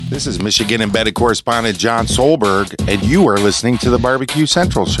This is Michigan embedded correspondent John Solberg, and you are listening to the BBQ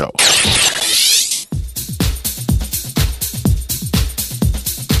Central Show.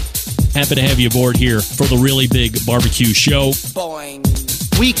 Happy to have you aboard here for the really big barbecue show. Boing.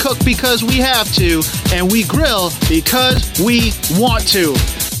 We cook because we have to, and we grill because we want to.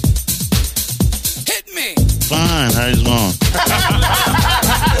 Hit me. Fine, how's it going?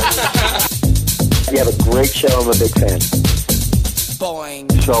 You have a great show. I'm a big fan. Boing.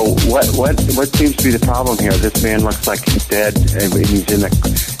 So what seems to be the problem here? This man looks like he's dead, and he's in the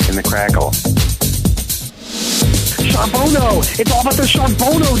crackle. Charbono! It's all about the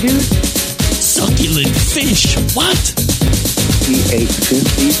charbono, dude! Succulent fish. What? He ate 2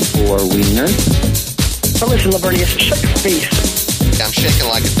 feet for wieners. But listen, Lavernius, shut your face. I'm shaking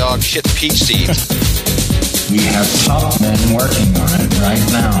like a dog shit peach seeds. We have top men working on it right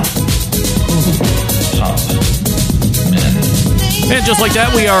now. Top men. And just like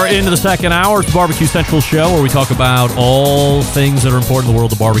that, we are into the second hour. It's the Barbecue Central Show, where we talk about all things that are important in the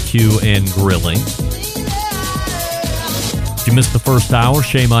world of barbecue and grilling. If you missed the first hour,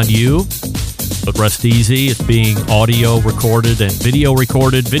 shame on you. But rest easy. It's being audio recorded and video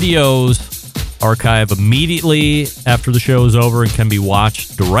recorded. Videos archive immediately after the show is over and can be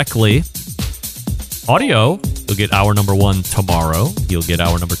watched directly. Audio, you'll get hour number 1 tomorrow. You'll get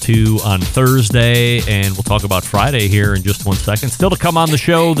hour number 2 on Thursday, and we'll talk about Friday here in just 1 second. Still to come on the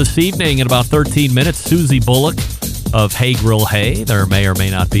show this evening in about 13 minutes, Susie Bullock of Hey Grill Hey. There may or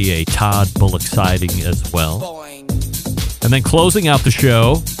may not be a Todd Bullock sighting as well. Boing. And then closing out the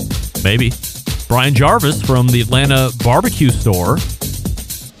show, maybe, Brian Jarvis from the Atlanta Barbecue Store.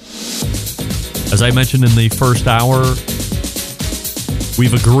 As I mentioned in the first hour,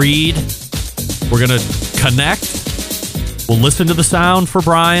 we've agreed we're going to connect. We'll listen to the sound for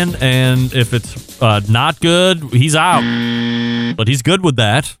Brian, and if it's not good, he's out. But he's good with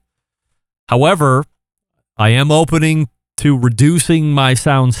that. However, I am opening to reducing my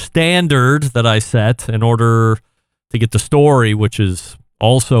sound standard that I set in order to get the story, which is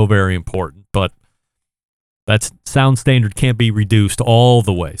also very important. But that sound standard can't be reduced all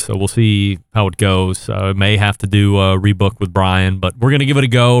the way. So we'll see how it goes. I may have to do a rebook with Brian, but we're going to give it a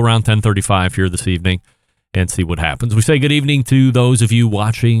go around 10:35 here this evening and see what happens. We say good evening to those of you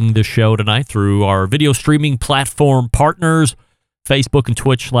watching the show tonight through our video streaming platform partners, Facebook and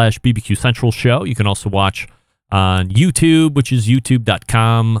Twitch/BBQ Central Show. You can also watch on YouTube, which is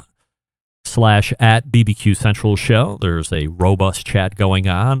youtube.com/@BBQ Central Show. There's a robust chat going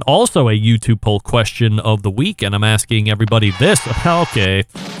on. Also a YouTube poll question of the week, and I'm asking everybody this. Okay.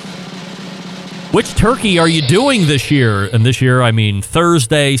 Which turkey are you doing this year? And this year, I mean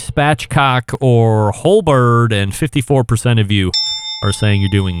Thursday, spatchcock, or whole bird, and 54% of you are saying you're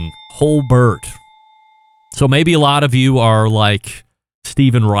doing whole bird. So maybe a lot of you are like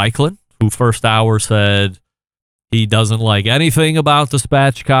Steven Reichlin, who first hour said he doesn't like anything about the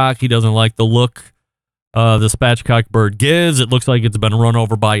spatchcock. He doesn't like the look the spatchcock bird gives. It looks like it's been run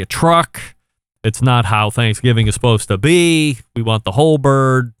over by a truck. It's not how Thanksgiving is supposed to be. We want the whole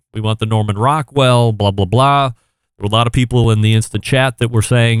bird. We want the Norman Rockwell, blah, blah, blah. There were a lot of people in the instant chat that were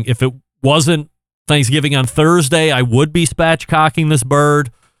saying if it wasn't Thanksgiving on Thursday, I would be spatchcocking this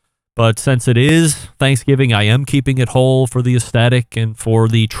bird. But since it is Thanksgiving, I am keeping it whole for the aesthetic and for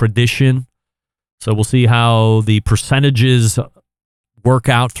the tradition. So we'll see how the percentages work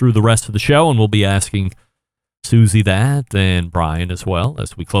out through the rest of the show, and we'll be asking Susie that and Brian as well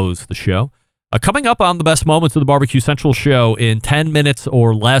as we close the show. Coming up on the best moments of the Barbecue Central Show in 10 minutes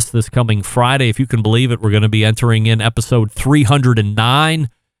or less this coming Friday, if you can believe it, we're going to be entering in episode 309,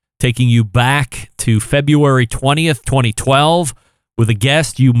 taking you back to February 20th, 2012, with a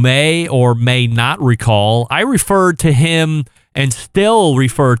guest you may or may not recall. I referred to him and still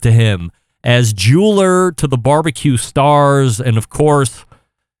refer to him as jeweler to the barbecue stars, and of course,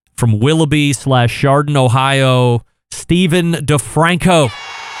 from Willoughby/Chardon, Ohio, Stephen DeFranco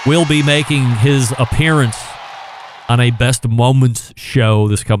will be making his appearance on a Best Moments show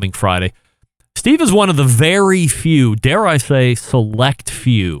this coming Friday. Steve is one of the very few, dare I say, select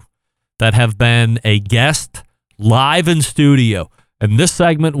few, that have been a guest live in studio. And this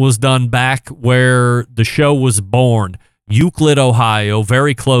segment was done back where the show was born, Euclid, Ohio,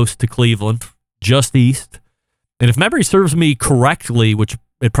 very close to Cleveland, just east. And if memory serves me correctly, which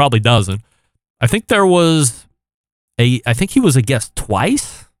it probably doesn't, I think he was a guest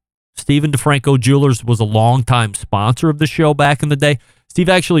twice. Stephen DeFranco Jewelers was a longtime sponsor of the show back in the day. Steve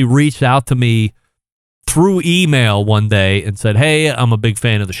actually reached out to me through email one day and said, hey, I'm a big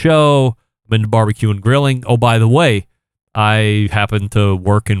fan of the show. I'm into barbecue and grilling. Oh, by the way, I happen to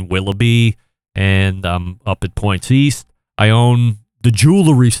work in Willoughby and I'm up at Points East. I own the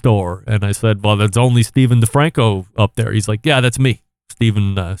jewelry store. And I said, well, that's only Steven DeFranco up there. He's like, yeah, that's me,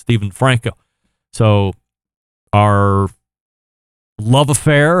 Steven DeFranco. So our love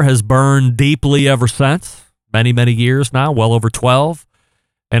affair has burned deeply ever since. Many, many years now, well over 12.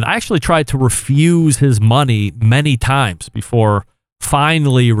 And I actually tried to refuse his money many times before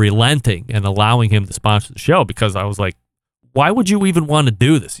finally relenting and allowing him to sponsor the show, because I was like, why would you even want to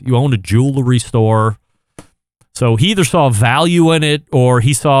do this? You own a jewelry store. So he either saw value in it or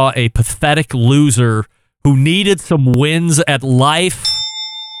he saw a pathetic loser who needed some wins at life.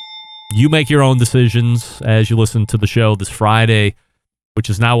 You make your own decisions as you listen to the show this Friday, which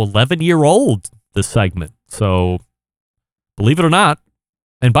is now 11-year-old, this segment. So believe it or not.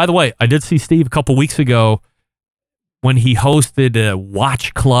 And by the way, I did see Steve a couple weeks ago when he hosted a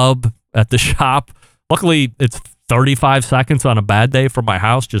watch club at the shop. Luckily, it's 35 seconds on a bad day from my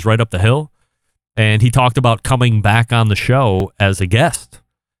house, just right up the hill. And he talked about coming back on the show as a guest.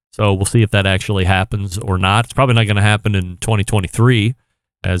 So we'll see if that actually happens or not. It's probably not going to happen in 2023,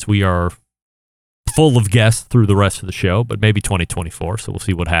 as we are full of guests through the rest of the show, but maybe 2024. So we'll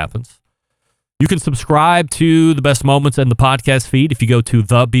see what happens. You can subscribe to the best moments in the podcast feed if you go to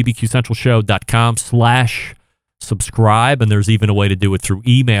thebbqcentralshow.com/subscribe, and there's even a way to do it through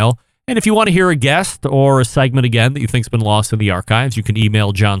email. And if you want to hear a guest or a segment again that you think's been lost in the archives, you can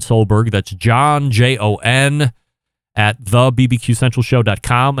email John Solberg. That's John, Jon, at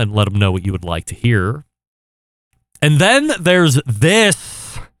thebbqcentralshow.com, and let him know what you would like to hear. And then there's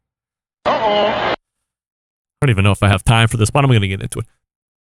this. I don't even know if I have time for this, but I'm going to get into it.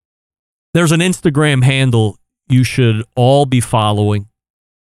 There's an Instagram handle you should all be following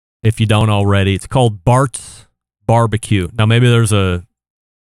if you don't already. It's called Bart's Barbecue. Now, maybe there's a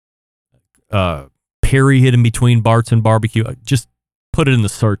period in between Bart's and barbecue. Just put it in the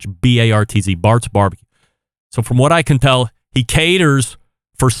search, BARTZ, Bart's Barbecue. So from what I can tell, he caters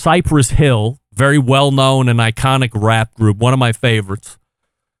for Cypress Hill, very well-known and iconic rap group, one of my favorites.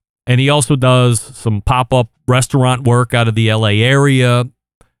 And he also does some pop-up restaurant work out of the LA area.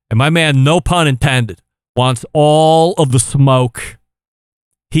 And my man, no pun intended, wants all of the smoke.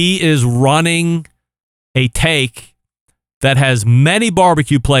 He is running a take that has many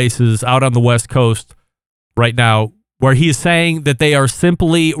barbecue places out on the West Coast right now where he is saying that they are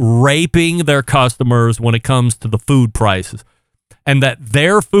simply raping their customers when it comes to the food prices, and that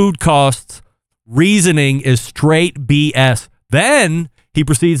their food costs reasoning is straight BS. Then he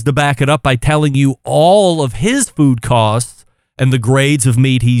proceeds to back it up by telling you all of his food costs and the grades of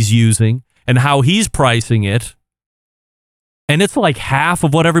meat he's using and how he's pricing it. And it's like half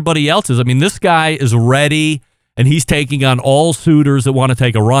of what everybody else is. I mean, this guy is ready, and he's taking on all suitors that want to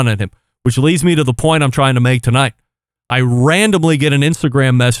take a run at him, which leads me to the point I'm trying to make tonight. I randomly get an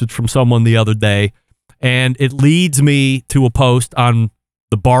Instagram message from someone the other day, and it leads me to a post on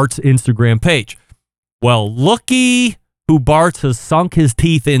the Bart's Instagram page. Well, looky who Bart's has sunk his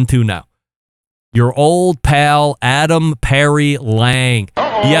teeth into now. Your old pal, Adam Perry Lang.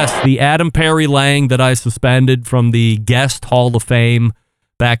 Yes, the Adam Perry Lang that I suspended from the Guest Hall of Fame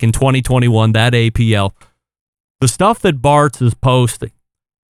back in 2021, that APL. The stuff that Bart's is posting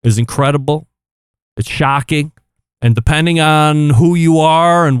is incredible. It's shocking. And depending on who you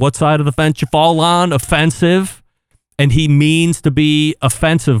are and what side of the fence you fall on, offensive. And he means to be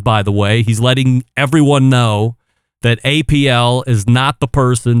offensive, by the way. He's letting everyone know that APL is not the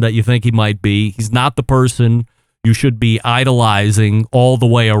person that you think he might be. He's not the person you should be idolizing all the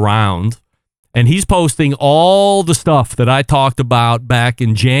way around. And he's posting all the stuff that I talked about back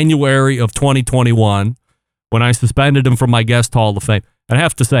in January of 2021 when I suspended him from my Guest Hall of Fame. And I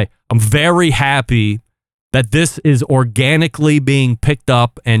have to say, I'm very happy that this is organically being picked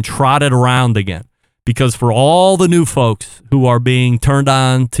up and trotted around again. Because for all the new folks who are being turned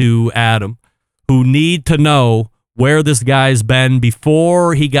on to Adam, who need to know where this guy's been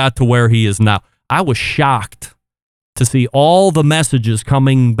before he got to where he is now, I was shocked to see all the messages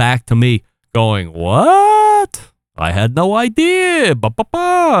coming back to me going, what? I had no idea.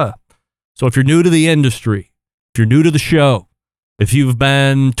 Ba-ba-ba. So if you're new to the industry, if you're new to the show, if you've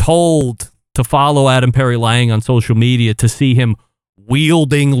been told to follow Adam Perry Lang on social media to see him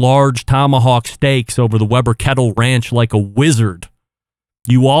wielding large tomahawk steaks over the Weber Kettle Ranch like a wizard,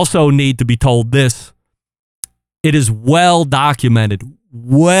 you also need to be told this. It is well documented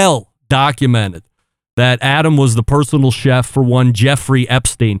that Adam was the personal chef for one Jeffrey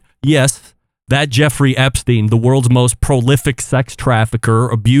Epstein. Yes, that Jeffrey Epstein, the world's most prolific sex trafficker,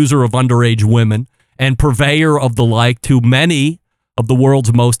 abuser of underage women, and purveyor of the like to many of the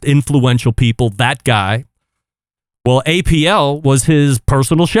world's most influential people, that guy. Well, APL was his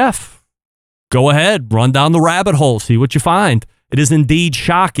personal chef. Go ahead, run down the rabbit hole, see what you find. It is indeed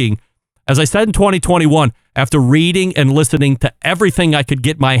shocking. As I said in 2021, after reading and listening to everything I could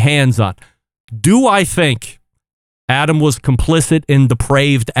get my hands on, do I think Adam was complicit in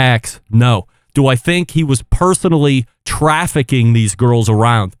depraved acts? No. Do I think he was personally trafficking these girls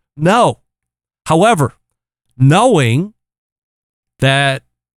around? No. However, knowing that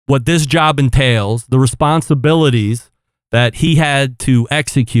what this job entails, the responsibilities that he had to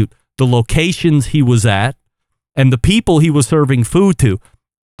execute, the locations he was at, and the people he was serving food to,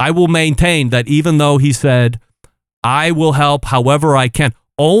 I will maintain that even though he said, I will help however I can,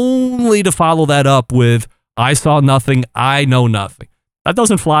 only to follow that up with, I saw nothing, I know nothing. That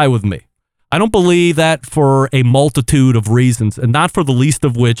doesn't fly with me. I don't believe that for a multitude of reasons, and not for the least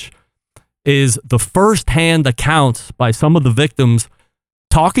of which is the first-hand accounts by some of the victims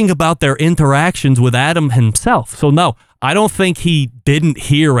talking about their interactions with Adam himself. So no, I don't think he didn't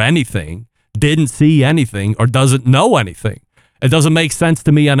hear anything, didn't see anything, or doesn't know anything. It doesn't make sense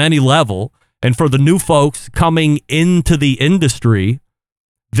to me on any level. And for the new folks coming into the industry,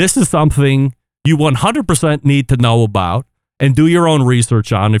 this is something you 100% need to know about and do your own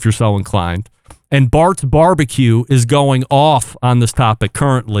research on if you're so inclined. And Bart's Barbecue is going off on this topic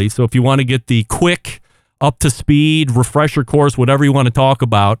currently. So if you want to get the quick, up-to-speed, refresher course, whatever you want to talk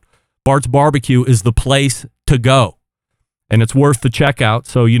about, Bart's Barbecue is the place to go. And it's worth the checkout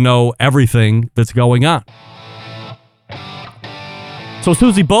so you know everything that's going on. So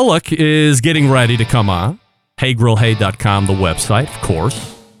Susie Bullock is getting ready to come on. HeyGrillHey.com, the website, of course.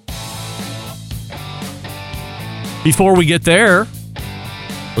 Before we get there,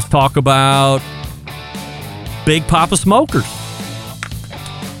 let's talk about Big Papa Smokers.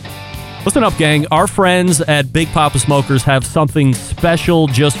 Listen up, gang. Our friends at Big Papa Smokers have something special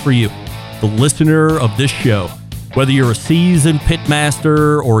just for you, the listener of this show. Whether you're a seasoned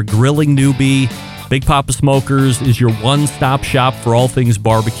pitmaster or a grilling newbie, Big Papa Smokers is your one-stop shop for all things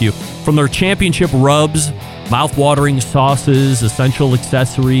barbecue. From their championship rubs, mouth-watering sauces, essential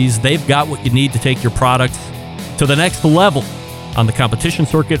accessories, they've got what you need to take your products to the next level on the competition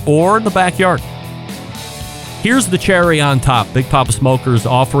circuit or in the backyard. Here's the cherry on top. Big Papa Smokers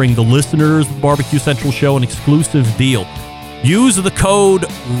offering the listeners of the Barbecue Central Show an exclusive deal. Use the code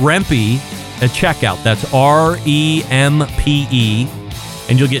REMPE at checkout. That's REMPE.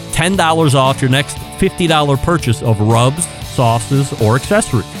 And you'll get $10 off your next $50 purchase of rubs, sauces, or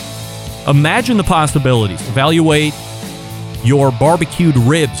accessories. Imagine the possibilities. Evaluate your barbecued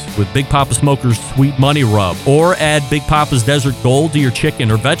ribs with Big Papa Smoker's Sweet Money Rub, or add Big Papa's Desert Gold to your chicken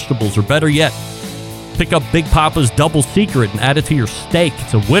or vegetables, or better yet, pick up Big Papa's Double Secret and add it to your steak.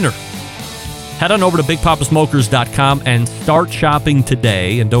 It's a winner. Head on over to BigPapaSmokers.com and start shopping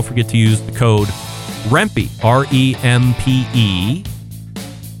today. And don't forget to use the code REMPE, REMPE,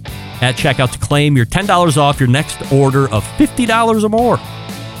 at checkout to claim your $10 off your next order of $50 or more.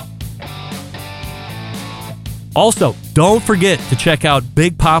 Also, don't forget to check out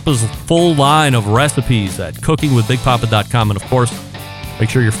Big Papa's full line of recipes at cookingwithbigpapa.com. And of course, make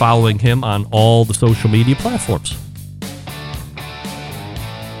sure you're following him on all the social media platforms.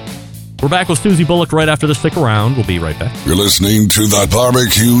 We're back with Susie Bullock right after this. Stick around. We'll be right back. You're listening to the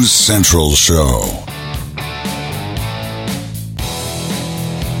Barbecue Central Show.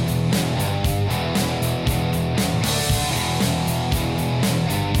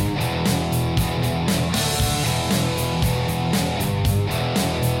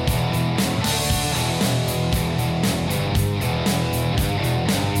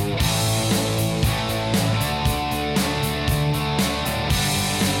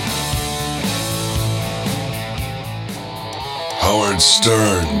 Howard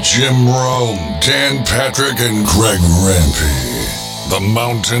Stern, Jim Rome, Dan Patrick, and Greg Rempe. The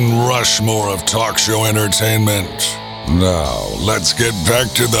Mountain Rushmore of talk show entertainment. Now, let's get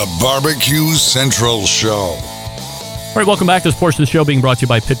back to the Barbecue Central Show. All right, welcome back to this portion of the show being brought to you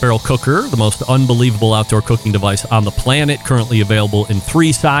by Pit Barrel Cooker, the most unbelievable outdoor cooking device on the planet, currently available in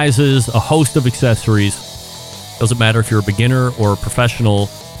 3 sizes, a host of accessories. Doesn't matter if you're a beginner or a professional,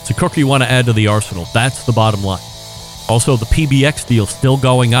 it's a cooker you want to add to the arsenal. That's the bottom line. Also, the PBX deal still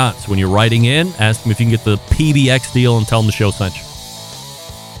going on. So when you're writing in, ask them if you can get the PBX deal and tell them the show sent you.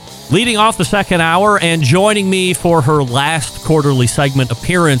 Leading off the second hour and joining me for her last quarterly segment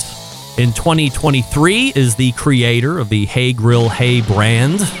appearance in 2023 is the creator of the Hey Grill Hey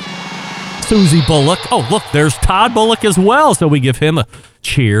brand, Susie Bullock. Oh, look, there's Todd Bullock as well. So we give him a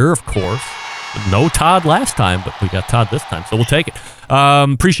cheer, of course. No Todd last time, but we got Todd this time, so we'll take it.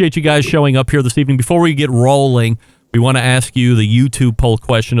 Appreciate you guys showing up here this evening. Before we get rolling, we want to ask you the YouTube poll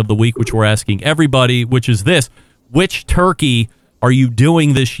question of the week, which we're asking everybody, which is this. Which turkey are you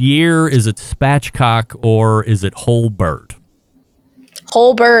doing this year? Is it spatchcock or is it whole bird?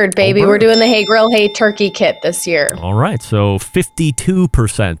 Whole bird, baby. Whole bird. We're doing the Hey Grill, Hey Turkey kit this year. All right. So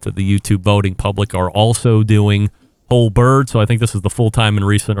 52% of the YouTube voting public are also doing whole bird. So I think this is the first time in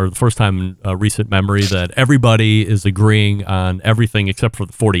recent memory that everybody is agreeing on everything except for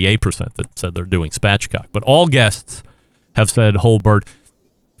the 48% that said they're doing spatchcock. But all guests have said whole bird.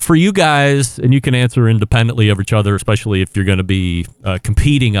 For you guys, and you can answer independently of each other, especially if you're going to be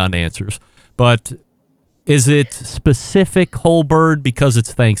competing on answers, but is it specific whole bird because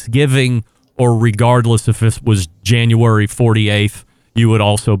it's Thanksgiving, or regardless if it was January 48th, you would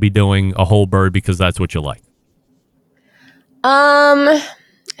also be doing a whole bird because that's what you like?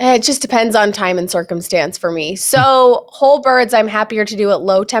 It just depends on time and circumstance for me. So whole birds, I'm happier to do at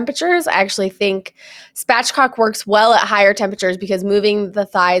low temperatures. I actually think spatchcock works well at higher temperatures because moving the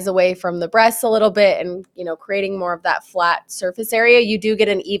thighs away from the breasts a little bit and, creating more of that flat surface area, you do get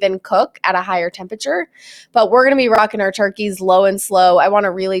an even cook at a higher temperature. But we're going to be rocking our turkeys low and slow. I want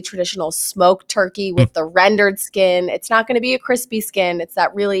a really traditional smoked turkey with the rendered skin. It's not going to be a crispy skin. It's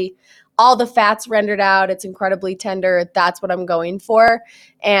that really all the fat's rendered out. It's incredibly tender. That's what I'm going for.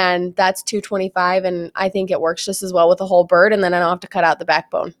 And that's $225. And I think it works just as well with a whole bird. And then I don't have to cut out the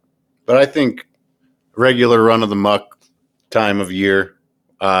backbone. But I think regular run of the muck time of year,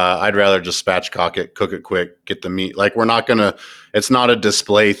 I'd rather just spatchcock it, cook it quick, get the meat. Like it's not a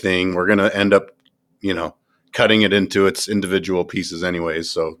display thing. We're going to end up, cutting it into its individual pieces anyways.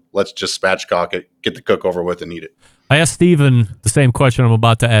 So let's just spatchcock it, get the cook over with and eat it. I asked Steven the same question I'm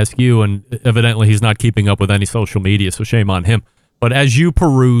about to ask you, and evidently he's not keeping up with any social media, so shame on him. But as you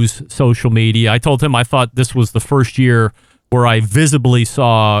peruse social media, I told him I thought this was the first year where I visibly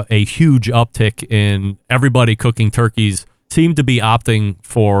saw a huge uptick in everybody cooking turkeys seemed to be opting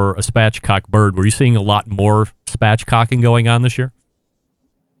for a spatchcock bird. Were you seeing a lot more spatchcocking going on this year?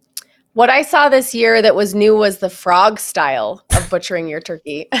 What I saw this year that was new was the frog style of butchering your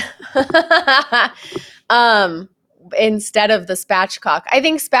turkey. Instead of the spatchcock. I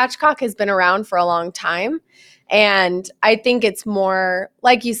think spatchcock has been around for a long time. And I think it's more,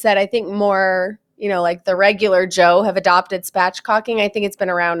 like you said, I think more, like the regular Joe have adopted spatchcocking. I think it's been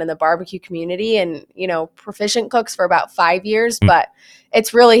around in the barbecue community and, proficient cooks for about 5 years, but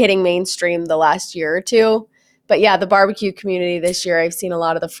it's really hitting mainstream the last year or two. But yeah, the barbecue community this year, I've seen a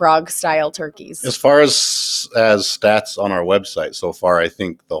lot of the frog style turkeys. As far as stats on our website so far, I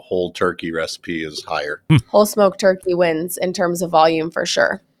think the whole turkey recipe is higher. Whole smoked turkey wins in terms of volume for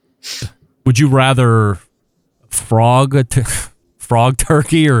sure. Would you rather frog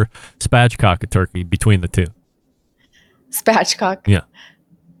turkey or spatchcock a turkey between the two? Spatchcock. Yeah.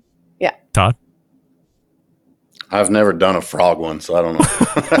 Yeah. Todd? I've never done a frog one, so I don't know.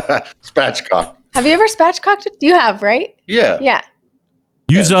 Spatchcock. Have you ever spatchcocked it? You have, right? Yeah. Yeah.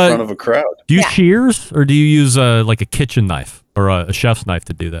 Use in front of a crowd. Do you use shears or do you use like a kitchen knife or a chef's knife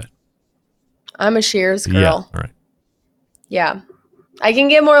to do that? I'm a shears girl. Yeah. All right. Yeah. I can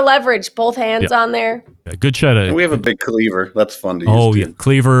get more leverage, both hands on there. Yeah, good set of. We have a big cleaver. That's fun to use. Oh, yeah.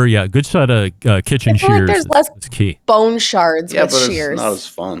 Cleaver. Yeah. Good set of kitchen shears. Like there's less is key. Bone shards with but shears. It's not as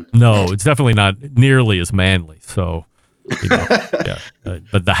fun. No, it's definitely not nearly as manly. So,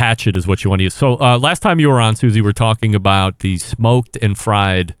 but the hatchet is what you want to use. So last time you were on, Susie, we were talking about the smoked and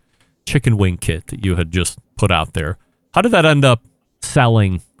fried chicken wing kit that you had just put out there. How did that end up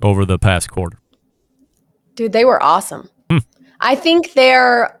selling over the past quarter? Dude, they were awesome. I think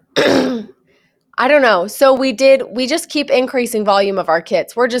they're, I don't know. So we just keep increasing volume of our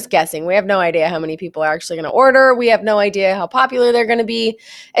kits. We're just guessing. We have no idea how many people are actually going to order. We have no idea how popular they're going to be,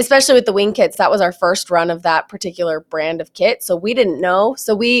 especially with the wing kits. That was our first run of that particular brand of kit. So we didn't know.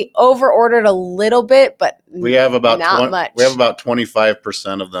 So we over ordered a little bit, but we have about not much. We have about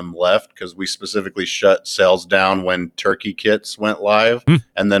 25% of them left because we specifically shut sales down when turkey kits went live.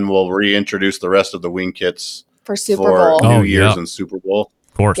 And then we'll reintroduce the rest of the wing kits for Super Bowl. New Year's and Super Bowl.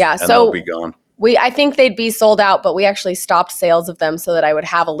 Of course. Yeah. And so they'll be gone. I think they'd be sold out, but we actually stopped sales of them so that I would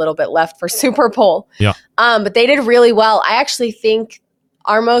have a little bit left for Super Bowl. Yeah. But they did really well. I actually think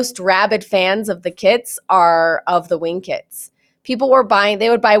our most rabid fans of the kits are of the wing kits. People were buying, they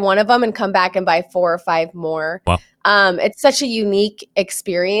would buy one of them and come back and buy 4 or 5 more. Wow. It's such a unique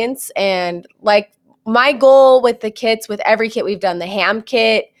experience. And like my goal with the kits, with every kit we've done, the ham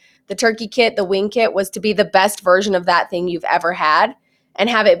kit, the turkey kit, the wing kit, was to be the best version of that thing you've ever had and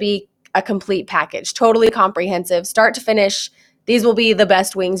have it be a complete package, totally comprehensive, start to finish. These will be the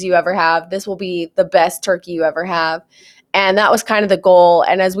best wings you ever have. This will be the best turkey you ever have. And that was kind of the goal.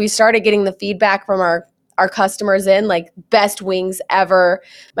 And as we started getting the feedback from our customers in, like, best wings ever.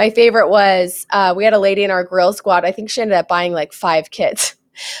 My favorite was we had a lady in our grill squad. I think she ended up buying like 5 kits.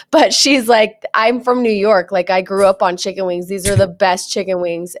 But she's like, I'm from New York. Like, I grew up on chicken wings. These are the best chicken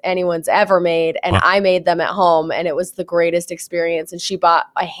wings anyone's ever made. And I made them at home, and it was the greatest experience. And she bought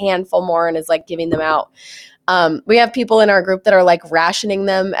a handful more and is like giving them out. We have people in our group that are like rationing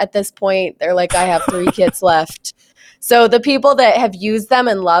them at this point. They're like, I have 3 kits left. So the people that have used them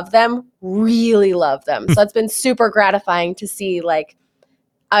and love them really love them. So it's been super gratifying to see like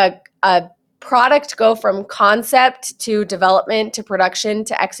a product go from concept to development to production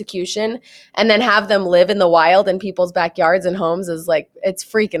to execution, and then have them live in the wild in people's backyards and homes is like, it's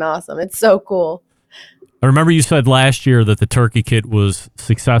freaking awesome. It's so cool. I remember you said last year that the turkey kit was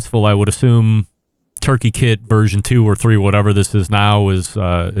successful. I would assume turkey kit version 2 or 3, whatever this is now, is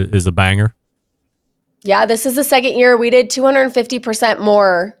a banger. Yeah, this is the second year. We did 250%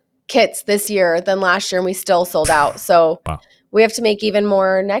 more kits this year than last year, and we still sold out. So wow. We have to make even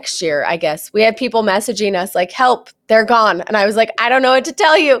more next year, I guess. We had people messaging us like, help, they're gone. And I was like, I don't know what to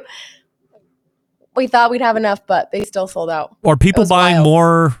tell you. We thought we'd have enough, but they still sold out. Are people buying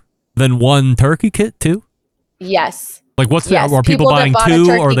more than one turkey kit too? Yes. Like are people buying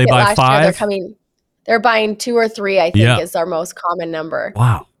 2 or they buy 5? They're buying 2 or 3, I think is our most common number.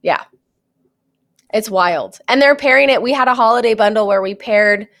 Wow. Yeah. It's wild. And they're pairing it. We had a holiday bundle where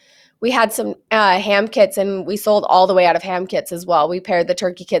we had some ham kits, and we sold all the way out of ham kits as well. We paired the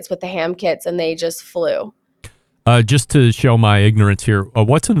turkey kits with the ham kits, and they just flew. Just to show my ignorance here,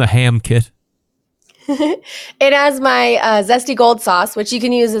 what's in the ham kit? It has my Zesty Gold sauce, which you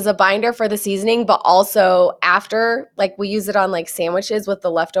can use as a binder for the seasoning, but also after, like we use it on like sandwiches with the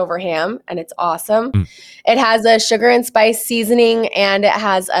leftover ham, and it's awesome. It has a sugar and spice seasoning, and it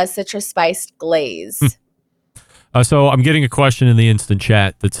has a citrus spiced glaze. So I'm getting a question in the instant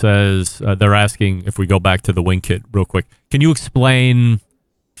chat that says they're asking if we go back to the wing kit real quick. Can you explain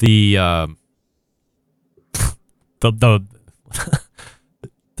the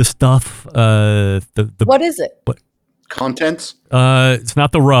stuff? What is it? What contents? It's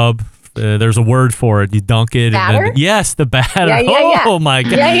not the rub. There's a word for it. You dunk it. Batter? And yes, the batter. Yeah. Oh my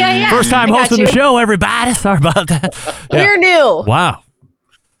god! Yeah. First time hosting the show, everybody. Sorry about that. We're new. Wow.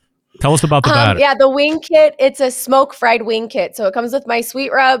 Tell us about the batter. Yeah, the wing kit, it's a smoke fried wing kit. So it comes with my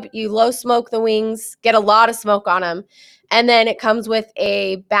sweet rub. You low smoke the wings, get a lot of smoke on them. And then it comes with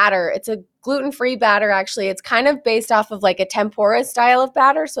a batter. It's a gluten-free batter, actually. It's kind of based off of like a tempura style of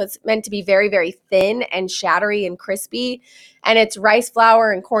batter. So it's meant to be very, very thin and shattery and crispy. And it's rice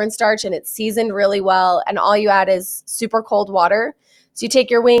flour and cornstarch, and it's seasoned really well. And all you add is super cold water. So you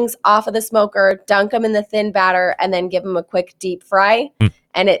take your wings off of the smoker, dunk them in the thin batter, and then give them a quick deep fry.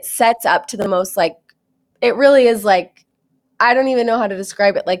 And it sets up to the most it really is like, I don't even know how to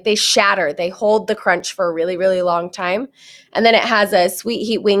describe it. Like they shatter, they hold the crunch for a really, really long time. And then it has a sweet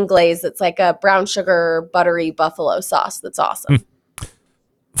heat wing glaze that's like a brown sugar, buttery buffalo sauce. That's awesome.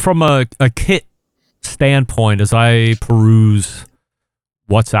 From a kit standpoint, as I peruse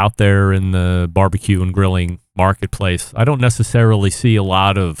what's out there in the barbecue and grilling marketplace, I don't necessarily see a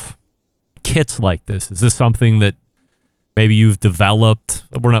lot of kits like this. Is this something that maybe you've developed?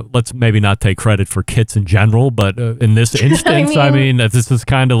 Let's maybe not take credit for kits in general, but in this instance, I mean, this is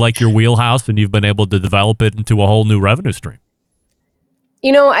kind of like your wheelhouse, and you've been able to develop it into a whole new revenue stream.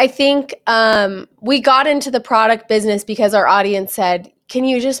 You know, I think we got into the product business because our audience said, can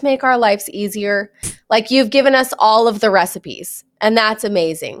you just make our lives easier? Like, you've given us all of the recipes, and that's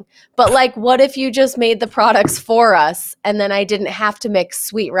amazing. But like, what if you just made the products for us, and then I didn't have to mix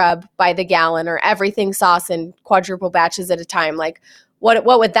sweet rub by the gallon or everything sauce in quadruple batches at a time? Like, what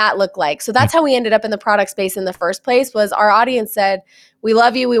would that look like? So that's how we ended up in the product space in the first place. Was our audience said, we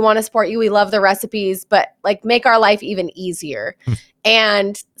love you, we want to support you, we love the recipes, but like, make our life even easier.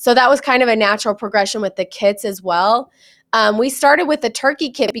 And so that was kind of a natural progression with the kits as well. We started with the turkey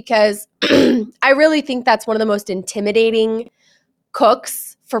kit because I really think that's one of the most intimidating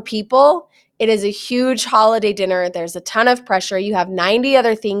cooks for people. It is a huge holiday dinner. There's a ton of pressure. You have 90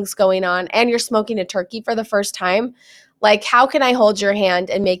 other things going on, and you're smoking a turkey for the first time. Like, how can I hold your hand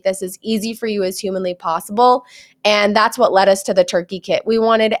and make this as easy for you as humanly possible? And that's what led us to the turkey kit. We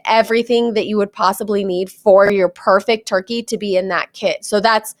wanted everything that you would possibly need for your perfect turkey to be in that kit. So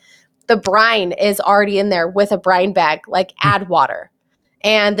that's, the brine is already in there with a brine bag, like add water.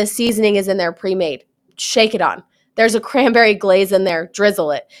 And the seasoning is in there pre-made. Shake it on. There's a cranberry glaze in there,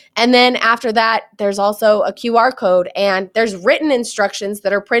 drizzle it. And then after that, there's also a QR code, and there's written instructions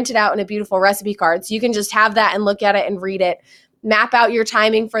that are printed out in a beautiful recipe card. So you can just have that and look at it and read it, map out your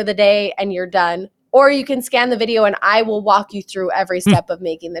timing for the day, and you're done. Or you can scan the video and I will walk you through every step of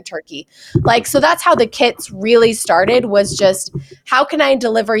making the turkey. Like, so that's how the kits really started, was just, how can I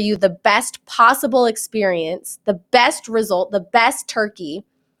deliver you the best possible experience, the best result, the best turkey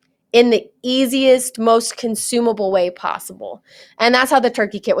in the easiest, most consumable way possible. And that's how the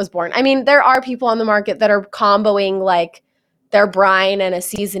turkey kit was born. I mean, there are people on the market that are comboing like their brine and a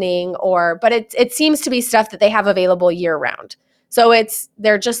seasoning, but it seems to be stuff that they have available year round. So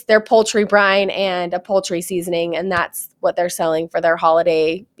they're just their poultry brine and a poultry seasoning, and that's what they're selling for their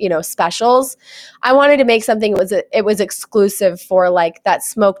holiday, specials. I wanted to make something it was exclusive for like that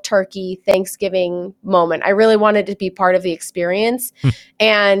smoked turkey Thanksgiving moment. I really wanted to be part of the experience,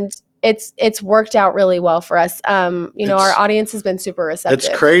 and it's worked out really well for us. Our audience has been super receptive.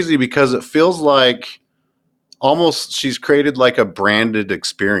 It's crazy because it feels like almost she's created like a branded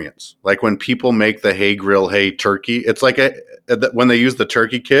experience. Like when people make the Hey Grill, Hey Turkey, it's like when they use the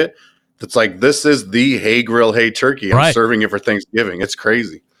turkey kit, it's like, this is the Hey Grill, Hey Turkey. I'm serving it for Thanksgiving. It's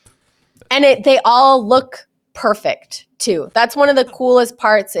crazy. And they all look perfect too. That's one of the coolest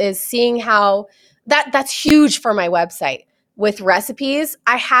parts, is seeing how that's huge for my website. With recipes,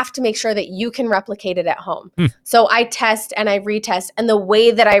 I have to make sure that you can replicate it at home. So I test and I retest, and the way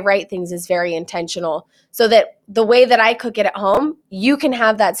that I write things is very intentional, so that the way that I cook it at home, you can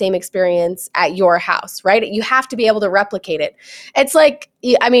have that same experience at your house, right? You have to be able to replicate it. It's like,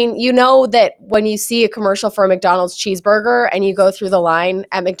 I mean, that when you see a commercial for a McDonald's cheeseburger and you go through the line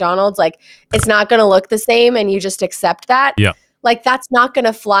at McDonald's, like, it's not going to look the same, and you just accept that. Yeah. Like, that's not going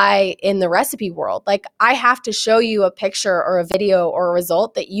to fly in the recipe world. Like, I have to show you a picture or a video or a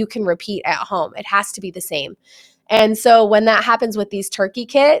result that you can repeat at home. It has to be the same. And so when that happens with these turkey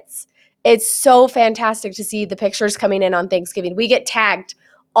kits, it's so fantastic to see the pictures coming in on Thanksgiving. We get tagged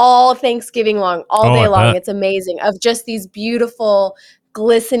all Thanksgiving long, all day long. It's amazing, of just these beautiful,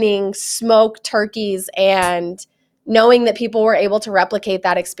 glistening smoked turkeys, and knowing that people were able to replicate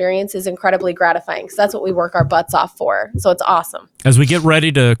that experience is incredibly gratifying. So that's what we work our butts off for. So it's awesome. As we get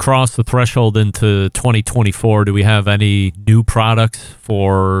ready to cross the threshold into 2024, do we have any new products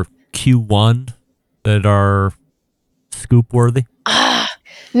for Q1 that are scoop worthy?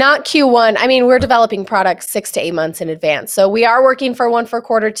 Not Q1. I mean, we're developing products 6 to 8 months in advance. So we are working for one for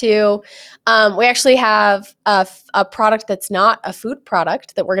quarter two. We actually have a product that's not a food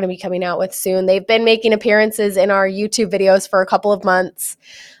product that we're going to be coming out with soon. They've been making appearances in our YouTube videos for a couple of months.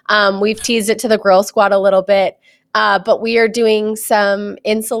 We've teased it to the Grill Squad a little bit, but we are doing some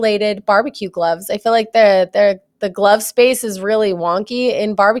insulated barbecue gloves. I feel like the glove space is really wonky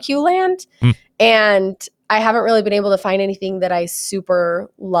in barbecue land, and I haven't really been able to find anything that I super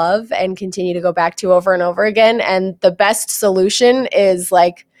love and continue to go back to over and over again. And the best solution is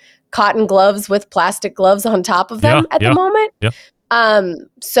like cotton gloves with plastic gloves on top of them at the moment.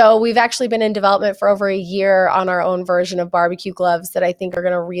 So we've actually been in development for over a year on our own version of barbecue gloves that I think are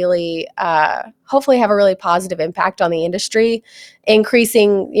going to really, hopefully have a really positive impact on the industry,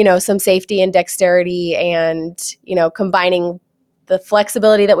 increasing, some safety and dexterity, and, combining the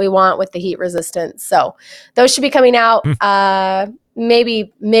flexibility that we want with the heat resistance. So those should be coming out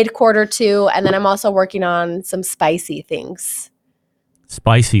maybe mid-quarter two. And then I'm also working on some spicy things.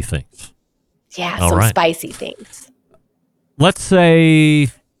 Spicy things. Yeah, all some spicy things. Let's say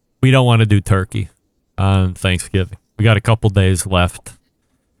we don't want to do turkey on Thanksgiving. We got a couple days left.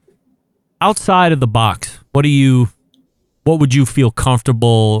 Outside of the box, what would you feel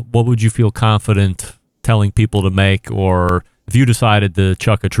comfortable? What would you feel confident telling people to make? Or if you decided to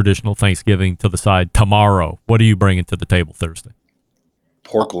chuck a traditional Thanksgiving to the side tomorrow, what are you bringing to the table Thursday?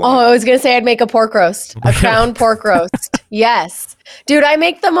 Pork loin. Oh, I was going to say I'd make a pork roast, a crown pork roast. Yes. Dude, I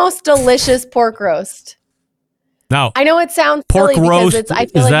make the most delicious pork roast. Now, I know it sounds pork silly roast, because I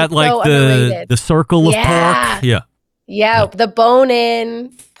feel is like that it's like so the underrated. circle of pork? Yeah, the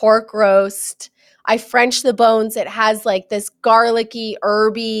bone-in pork roast. I French the bones. It has like this garlicky,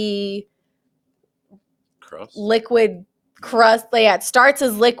 herby, liquid crust. Yeah, it starts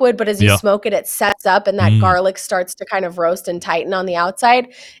as liquid, but as you smoke it, it sets up, and that garlic starts to kind of roast and tighten on the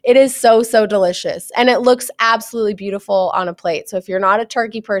outside. It is so, so delicious, and it looks absolutely beautiful on a plate. So if you're not a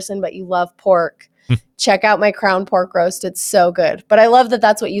turkey person, but you love pork, check out my crown pork roast. It's so good. But I love that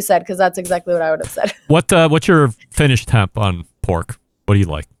that's what you said, because that's exactly what I would have said. What's your finish temp on pork? What do you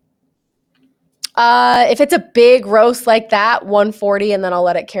like? If it's a big roast like that, 140, and then I'll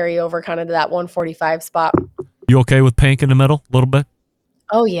let it carry over kind of to that 145 spot. You okay with pink in the middle a little bit?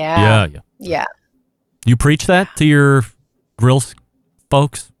 Oh, yeah. Yeah. You preach that to your grill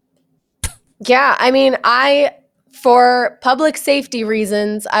folks? Yeah. I mean, for public safety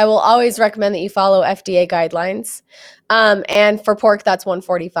reasons, I will always recommend that you follow FDA guidelines. And for pork, that's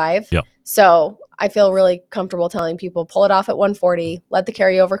 145. Yeah. So I feel really comfortable telling people, pull it off at 140, let the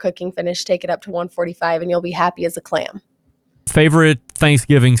carryover cooking finish, take it up to 145, and you'll be happy as a clam. Favorite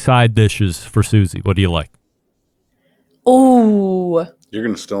Thanksgiving side dishes for Susie? What do you like? Ooh, You're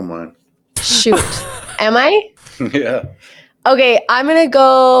going to steal mine. Shoot. Am I? Yeah. Okay, I'm going to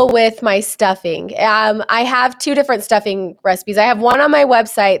go with my stuffing. I have 2 different stuffing recipes. I have one on my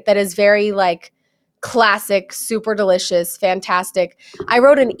website that is very like classic, super delicious, fantastic. I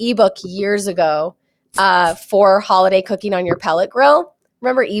wrote an ebook years ago for holiday cooking on your pellet grill.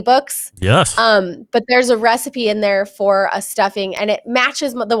 Remember ebooks? Yes. But there's a recipe in there for a stuffing, and it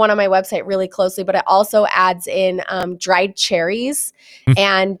matches the one on my website really closely, but it also adds in dried cherries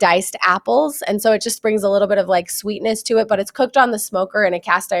and diced apples. And so it just brings a little bit of like sweetness to it, but it's cooked on the smoker in a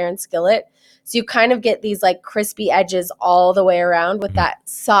cast iron skillet. So you kind of get these like crispy edges all the way around with that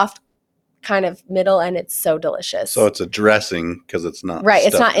soft kind of middle, and it's so delicious. So it's a dressing because it's not. Right.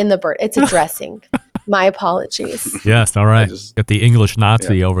 stuffing. It's not in the bird. It's a dressing. My apologies. Yes. All right. Got the English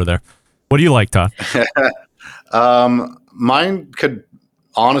Nazi over there. What do you like, Todd? Mine could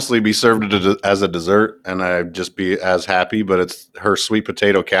honestly be served as a dessert, and I'd just be as happy. But it's her sweet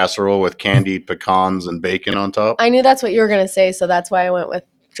potato casserole with candied pecans and bacon on top. I knew that's what you were going to say, so that's why I went with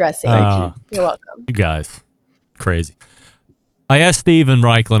dressing. Thank you. You're welcome. You guys, crazy. I asked Steve in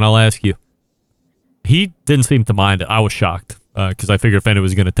Reichland. I'll ask you. He didn't seem to mind it. I was shocked because I figured if anyone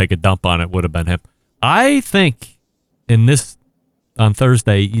was going to take a dump on it, would have been him. I think in this on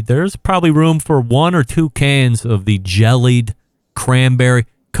Thursday, there's probably room for 1 or 2 cans of the jellied cranberry.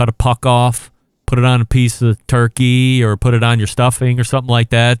 Cut a puck off, put it on a piece of turkey, or put it on your stuffing or something like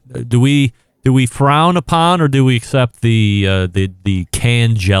that. Do we frown upon, or do we accept the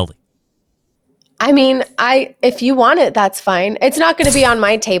canned jelly? I mean, if you want it, that's fine. It's not going to be on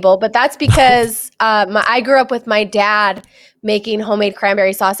my table, but that's because I grew up with my dad making homemade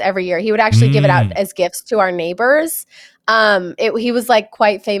cranberry sauce every year. He would actually give it out as gifts to our neighbors. He was like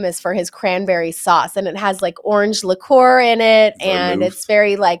quite famous for his cranberry sauce, and it has like orange liqueur in it, and it's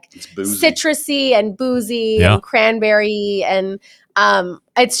very like citrusy and boozy and cranberry, and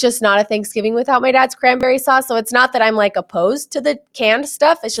it's just not a Thanksgiving without my dad's cranberry sauce. So it's not that I'm like opposed to the canned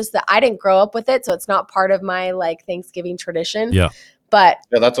stuff. It's just that I didn't grow up with it, so it's not part of my like Thanksgiving tradition. Yeah. But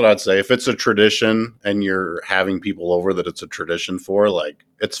yeah, that's what I'd say. If it's a tradition and you're having people over that it's a tradition for, like,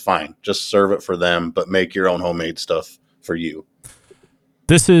 it's fine. Just serve it for them, but make your own homemade stuff for you.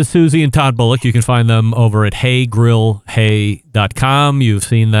 This is Susie and Todd Bullock. You can find them over at heygrillhey.com. You've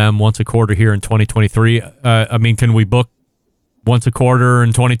seen them once a quarter here in 2023. I mean, can we book once a quarter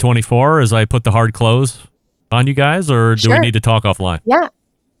in 2024 as I put the hard close on you guys, or do we need to talk offline? Yeah.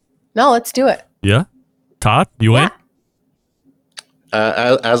 No, let's do it. Yeah? Todd, you in?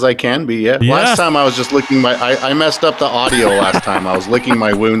 As I can be, yeah. Yes. Last time I was just licking I messed up the audio last time. I was licking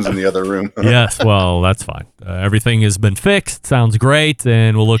my wounds in the other room. Yes, well, that's fine. Everything has been fixed. Sounds great,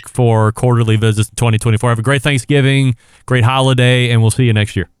 and we'll look for quarterly visits in 2024. Have a great Thanksgiving, great holiday, and we'll see you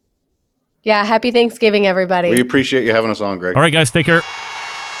next year. Yeah, happy Thanksgiving, everybody. We appreciate you having us on, Greg. All right, guys, take care.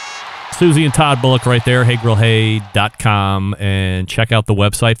 Susie and Todd Bullock right there, heygrillhey.com, and check out the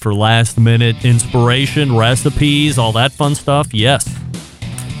website for last-minute inspiration, recipes, all that fun stuff. Yes.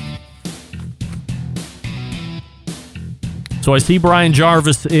 So I see Brian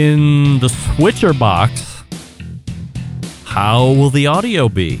Jarvis in the switcher box. How will the audio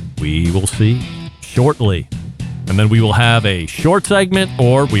be? We will see shortly. And then we will have a short segment,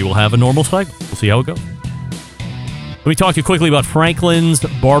 or we will have a normal segment. We'll see how it goes. Let me talk to you quickly about Franklin's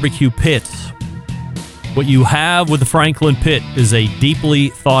Barbecue Pits. What you have with the Franklin Pit is a deeply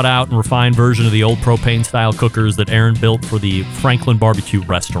thought out and refined version of the old propane-style cookers that Aaron built for the Franklin Barbecue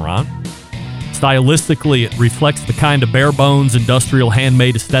restaurant. Stylistically, it reflects the kind of bare-bones, industrial,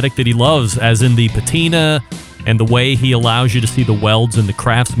 handmade aesthetic that he loves, as in the patina and the way he allows you to see the welds and the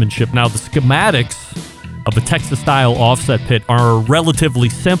craftsmanship. Now, the schematics of the Texas-style offset pit are relatively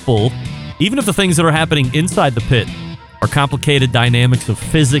simple, even if the things that are happening inside the pit are complicated dynamics of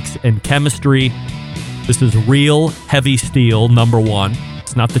physics and chemistry. This is real heavy steel, number one.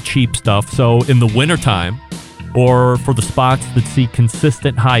 It's not the cheap stuff. So in the wintertime, or for the spots that see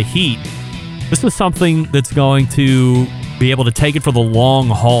consistent high heat, this is something that's going to be able to take it for the long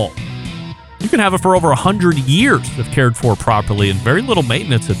haul. You can have it for over 100 years if cared for properly, and very little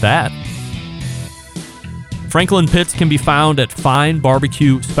maintenance at that. Franklin Pits can be found at fine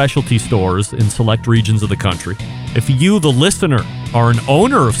barbecue specialty stores in select regions of the country. If you, the listener, are an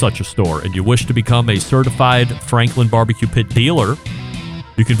owner of such a store and you wish to become a certified Franklin Barbecue Pit dealer,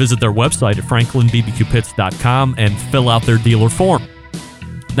 you can visit their website at franklinbbqpits.com and fill out their dealer form.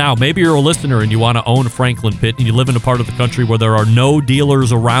 Now, maybe you're a listener and you want to own a Franklin Pit and you live in a part of the country where there are no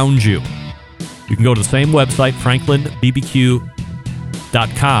dealers around you. You can go to the same website,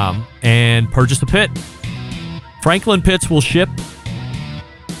 franklinbbq.com, and purchase a pit. Franklin Pits will ship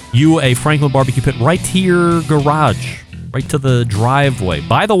you a Franklin Barbecue Pit right to your garage. right to the driveway.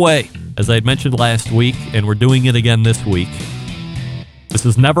 By the way, as I had mentioned last week, and we're doing it again this week, this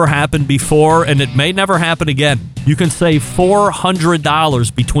has never happened before, and it may never happen again. You can save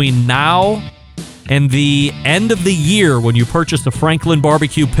 $400 between now and the end of the year when you purchase a Franklin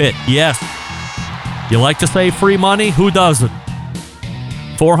barbecue pit. Yes. You like to save free money? Who doesn't?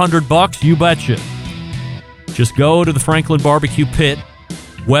 $400, you betcha. Just go to the Franklin Barbecue Pit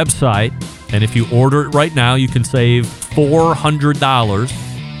website, and if you order it right now, you can save $400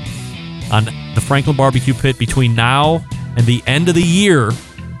 on the Franklin Barbecue Pit between now and the end of the year.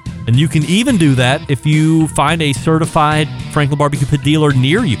 And you can even do that if you find a certified Franklin Barbecue Pit dealer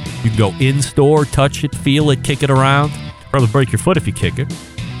near you. You can go in store, touch it, feel it, kick it around. Probably break your foot if you kick it.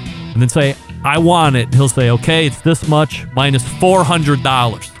 And then say, I want it. He'll say, okay, it's this much minus $400.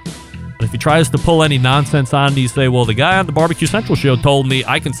 But if he tries to pull any nonsense on you, say, well, the guy on the Barbecue Central show told me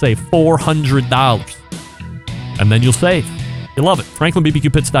I can save $400. And then you'll save. You'll love it.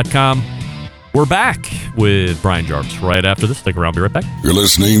 FranklinBBQPits.com. We're back with Brian Jarvis right after this. Stick around. Be right back. You're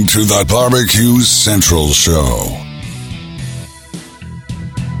listening to the Barbecue Central Show.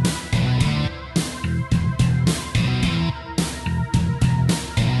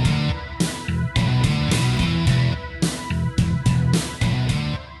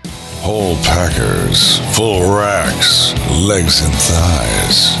 Whole packers, full racks, legs and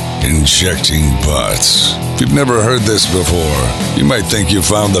thighs, injecting butts. If you've never heard this before, you might think you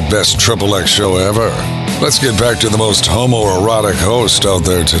found the best XXX show ever. Let's get back to the most homoerotic host out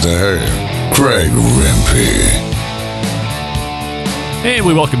there today, Greg Rempe. And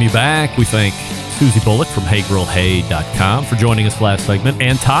we welcome you back. We thank Susie Bullock from HeyGrillHey.com for joining us last segment,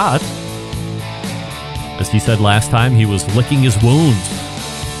 and Todd. As he said last time, he was licking his wounds.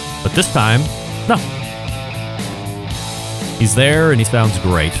 But this time, no. He's there and he sounds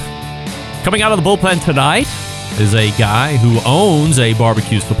great. Coming out of the bullpen tonight is a guy who owns a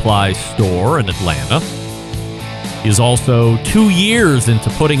barbecue supply store in Atlanta. He is also 2 years into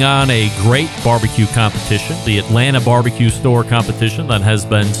putting on a great barbecue competition, the Atlanta Barbecue Store competition that has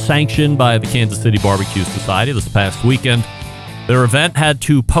been sanctioned by the Kansas City Barbecue Society this past weekend. Their event had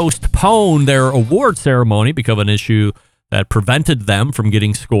to postpone their award ceremony because of an issue that prevented them from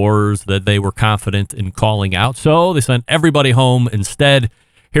getting scores that they were confident in calling out. So they sent everybody home instead.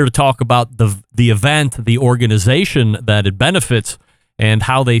 Here to talk about the event, the organization that it benefits, and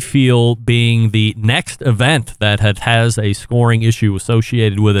how they feel being the next event that has a scoring issue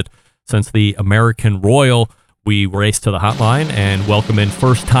associated with it since the American Royal. We race to the hotline and welcome in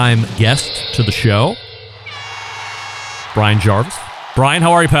first-time guest to the show, Brian Jarvis. Brian,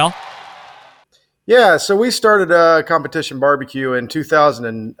 how are you, pal? Yeah, so we started Competition Barbecue in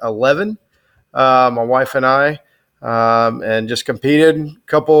 2011, my wife and I, and just competed a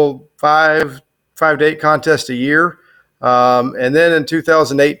couple 5 to 8 contests a year. And then in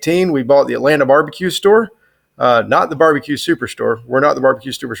 2018, we bought the Atlanta Barbecue Store, not the Barbecue Superstore. We're not the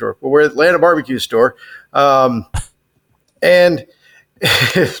Barbecue Superstore, but we're Atlanta Barbecue Store. And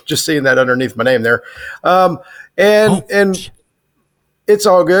just seeing that underneath my name there. And it's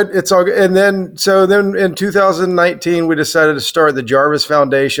all good. It's all good. And then in 2019, we decided to start the Jarvis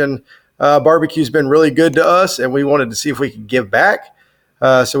Foundation. Barbecue's been really good to us, and we wanted to see if we could give back.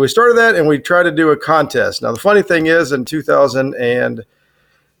 So we started that, and we tried to do a contest. Now, the funny thing is, in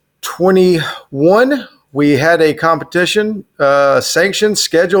 2021, we had a competition sanctioned,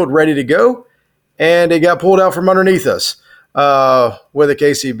 scheduled, ready to go, and it got pulled out from underneath us with a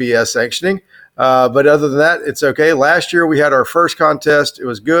KCBS sanctioning. But other than that, it's okay. Last year, we had our first contest. It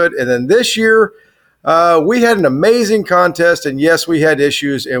was good. And then this year, we had an amazing contest. And yes, we had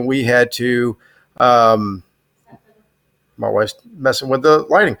issues, and we had to my wife's messing with the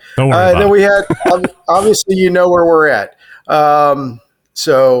lighting. Don't worry about and then it. we had, obviously, you know where we're at.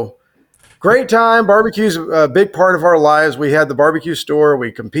 So great time. Barbecue's a big part of our lives. We had the barbecue store.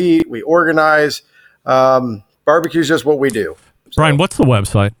 We compete. We organize. Barbecue's just what we do. Brian, what's the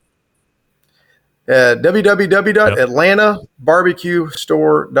website?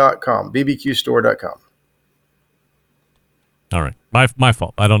 www.atlantabarbecuestore.com, bbqstore.com. All right. My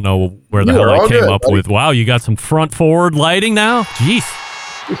fault. I don't know where the You hell are I all came good, up buddy. with. Wow, you got some front forward lighting now? Jeez.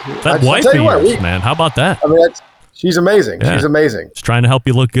 That wife of yours, man. How about that? I mean, she's amazing. Yeah. She's amazing. She's trying to help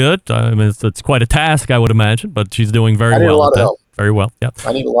you look good. I mean, it's quite a task, I would imagine, but she's doing very I need a well lot with of that. help. Very well. Yeah.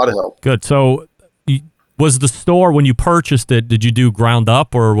 I need a lot of help. Good. So was the store, when you purchased it, did you do ground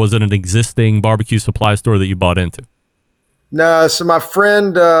up, or was it an existing barbecue supply store that you bought into? No, so my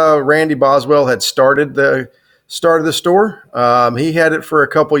friend Randy Boswell had started the store. He had it for a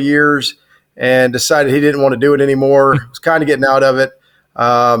couple years and decided he didn't want to do it anymore. Was kind of getting out of it,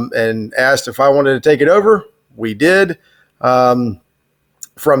 and asked if I wanted to take it over. We did.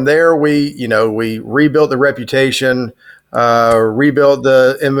 From there, we rebuilt the reputation, rebuilt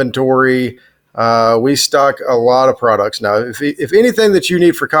the inventory. We stock a lot of products now. If anything that you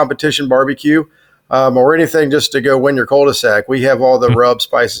need for competition barbecue, or anything just to go win your cul-de-sac, we have all the rubs,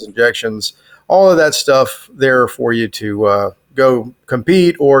 spices, injections, all of that stuff there for you to go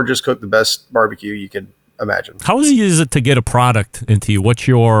compete or just cook the best barbecue you can imagine. How easy is it to get a product into you? What's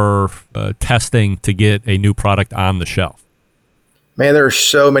your testing to get a new product on the shelf? Man, there are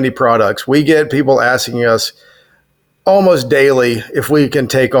so many products. We get people asking us almost daily if we can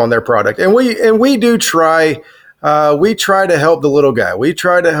take on their product, and we do try. We try to help the little guy. We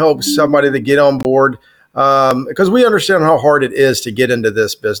try to help somebody to get on board because we understand how hard it is to get into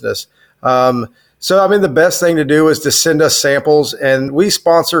this business. So, I mean, the best thing to do is to send us samples, and we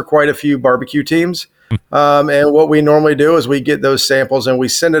sponsor quite a few barbecue teams. And what we normally do is we get those samples and we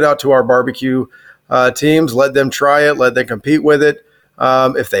send it out to our barbecue teams, let them try it, let them compete with it.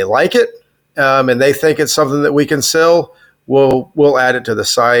 If they like it and they think it's something that we can sell, we'll add it to the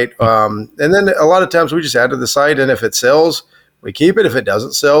site. And then a lot of times we just add to the site, and if it sells, we keep it. If it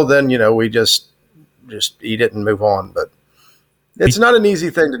doesn't sell, then, we just eat it and move on. But it's not an easy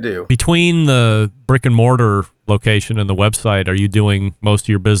thing to do. Between the brick and mortar location and the website, are you doing most of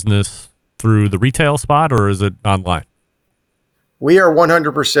your business through the retail spot, or is it online? We are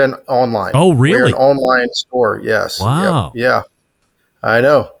 100% online. Oh, really? We're an online store. Yes. Wow. Yep. Yeah. I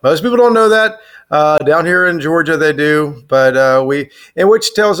know. Most people don't know that. Down here in Georgia, they do, but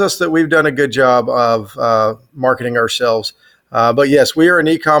which tells us that we've done a good job of marketing ourselves. But yes, we are an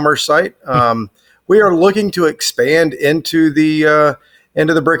e-commerce site. We are looking to expand into the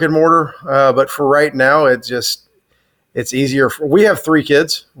brick and mortar, but for right now, it's easier. We have 3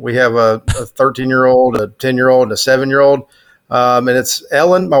 kids. We have a 13-year-old, a 10-year-old, and a 7-year-old. And it's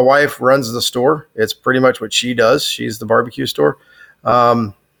Ellen, my wife, runs the store. It's pretty much what she does. She's the barbecue store.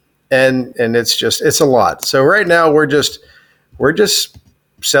 And it's a lot. So right now we're just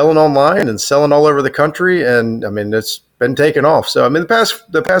selling online and selling all over the country. And I mean, it's been taken off. So I mean,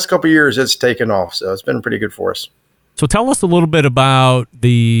 the past couple of years, it's taken off. So it's been pretty good for us. So tell us a little bit about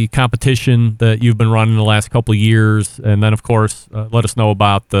the competition that you've been running the last couple of years. And then of course, let us know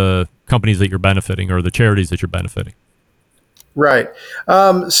about the companies that you're benefiting or the charities that you're benefiting. Right.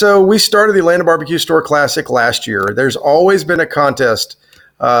 So we started the Atlanta Barbecue Store Classic last year. There's always been a contest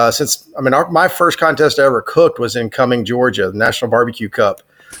my first contest I ever cooked was in Cumming, Georgia, the National Barbecue Cup.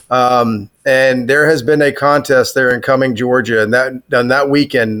 And there has been a contest there in Cumming, Georgia, and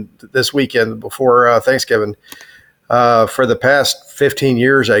this weekend before Thanksgiving, for the past 15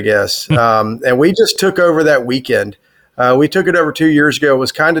 years, I guess. And we just took over that weekend. We took it over 2 years ago. It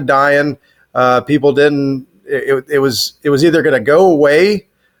was kind of dying. People didn't. It was either going to go away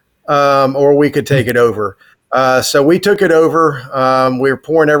or we could take it over. So we took it over. We were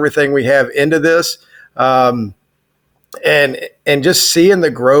pouring everything we have into this, and just seeing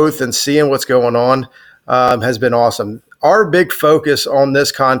the growth and seeing what's going on has been awesome. Our big focus on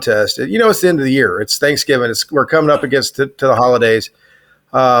this contest, it's the end of the year. It's Thanksgiving. We're coming up against to the holidays.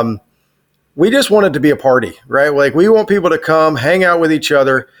 We just want it to be a party, right? Like we want people to come, hang out with each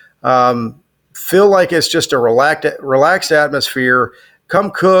other, feel like it's just a relaxed atmosphere. Come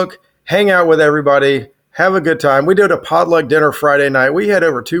cook, hang out with everybody, have a good time. We did a potluck dinner Friday night. We had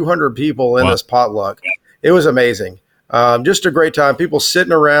over 200 people in this potluck. It was amazing. Just a great time. People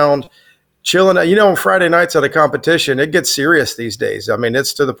sitting around, chilling. On Friday nights at a competition, it gets serious these days. I mean,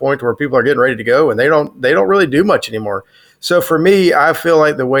 it's to the point where people are getting ready to go and they don't really do much anymore. So for me, I feel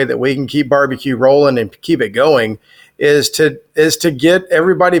like the way that we can keep barbecue rolling and keep it going is to get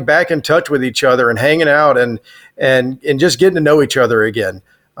everybody back in touch with each other and hanging out and just getting to know each other again.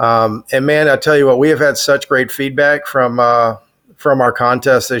 And man, I tell you what, we have had such great feedback from our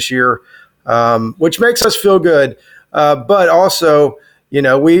contest this year, which makes us feel good. But also, we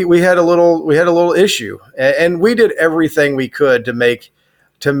had a little issue, and we did everything we could to make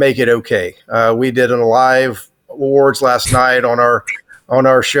it okay. We did a live awards last night on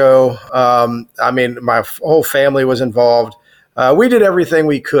our show. My whole family was involved. We did everything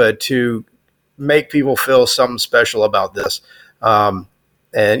we could to make people feel something special about this.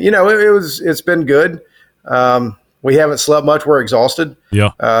 It's been good. We haven't slept much. We're exhausted.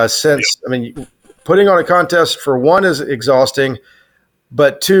 Yeah. Putting on a contest for one is exhausting,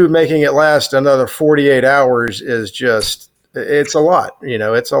 but two, making it last another 48 hours is it's a lot.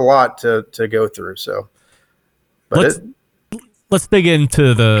 It's a lot to go through. So, let's dig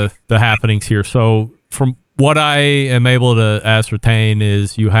into the happenings here. So from what I am able to ascertain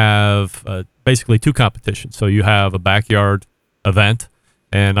is you have basically 2 competitions. So you have a backyard event,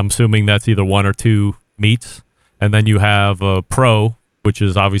 and I'm assuming that's either 1 or 2 meets. and then you have a pro, which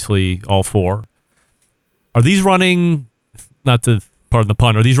is obviously all four. Are these running, not to pardon the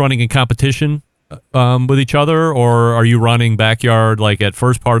pun, are these running in competition with each other, or are you running backyard like at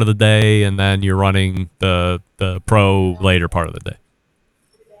first part of the day and then you're running the pro later part of the day?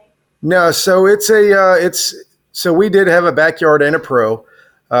 No, so so we did have a backyard and a pro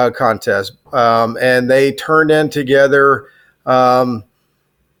contest, and they turned in together.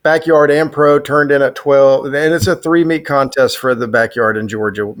 Backyard and pro turned in at 12, and it's a 3-meet contest for the backyard in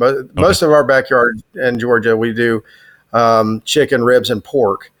Georgia. Most of our backyard in Georgia, we do chicken, ribs, and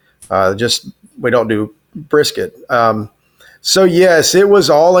pork. We don't do brisket. So yes, it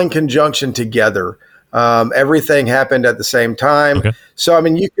was all in conjunction together. Everything happened at the same time. Okay. So, I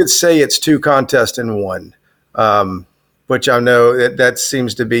mean, you could say it's 2 contests in one, which I know that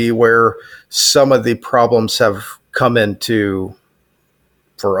seems to be where some of the problems have come into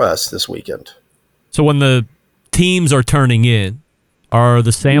for us this weekend. So when the teams are turning in, are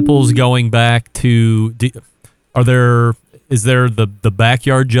the samples going back to, is there the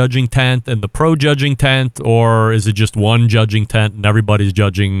backyard judging tent and the pro judging tent, or is it just one judging tent and everybody's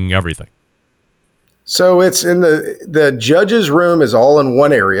judging everything? So it's in the judges' room is all in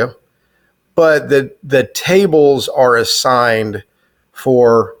one area, but the tables are assigned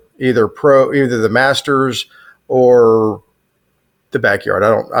for either the Masters or the backyard.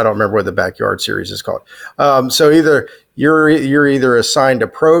 I don't remember what the backyard series is called. So either you're either assigned a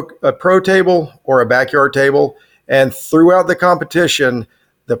pro table or a backyard table, and throughout the competition,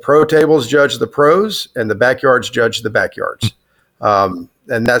 the pro tables judge the pros and the backyards judge the backyards. And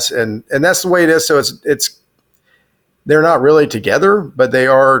that's the way it is. So it's they're not really together, but they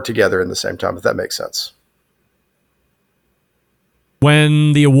are together in the same time, if that makes sense.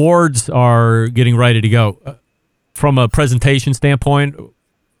 When the awards are getting ready to go, from a presentation standpoint,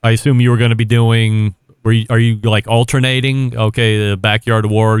 I assume you were going to be doing, are you like alternating? Okay, the backyard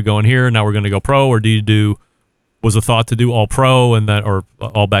award going here, now we're going to go pro, or was the thought to do all pro and then, or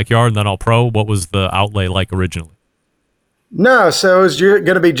all backyard and then all pro? What was the outlay like originally? No, so it was going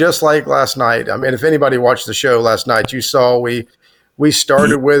to be just like last night. I mean, if anybody watched the show last night, you saw we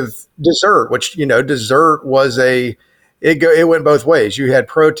started with dessert, which, dessert was it went both ways. You had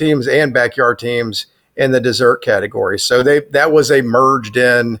pro teams and backyard teams in the dessert category. So that was a merged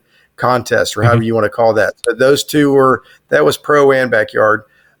in contest, or however you want to call that. So those two that was pro and backyard.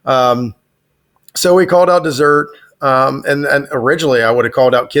 So we called out dessert. And originally I would have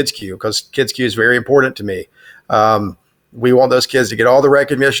called out Kids Q, because Kids Q is very important to me. We want those kids to get all the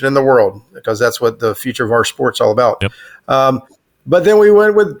recognition in the world, because that's what the future of our sport's all about. Yep. But then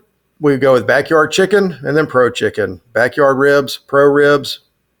we go with backyard chicken and then pro chicken, backyard ribs, pro ribs,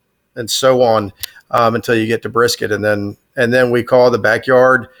 and so on, until you get to brisket. And then we call the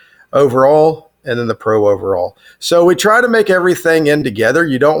backyard overall and then the pro overall. So we try to make everything in together.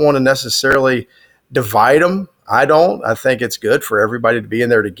 You don't want to necessarily divide them. I don't. I think it's good for everybody to be in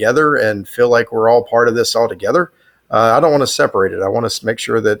there together and feel like we're all part of this all together. I don't want to separate it. I want to make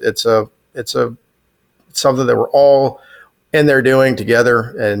sure that it's something that we're all in there doing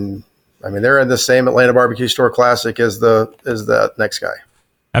together. And I mean, they're in the same Atlanta Barbecue Store Classic as the next guy.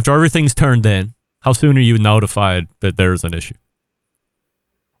 After everything's turned in, how soon are you notified that there's an issue?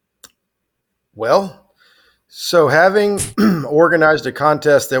 Well, so having organized a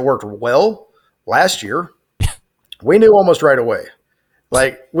contest that worked well last year, we knew almost right away.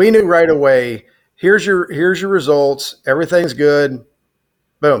 Like, we knew right away, here's your results. Everything's good.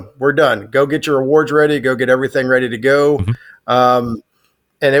 Boom, we're done. Go get your awards ready. Go get everything ready to go. Mm-hmm.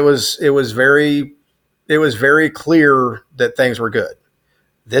 And it was very clear that things were good.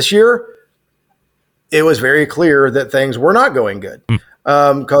 This year, it was very clear that things were not going good.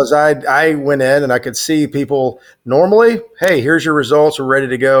 Because I went in and I could see people normally, hey, here's your results, we're ready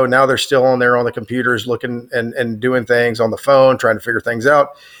to go. Now they're still on there on the computers looking and doing things on the phone, trying to figure things out.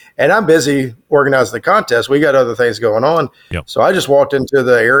 And I'm busy organizing the contest. We got other things going on. Yep. So I just walked into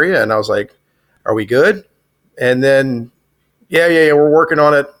the area and I was like, are we good? And then, yeah, we're working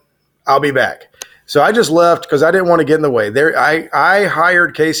on it. I'll be back. So I just left because I didn't want to get in the way. I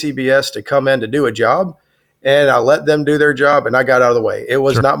hired KCBS to come in to do a job, and I let them do their job, and I got out of the way. It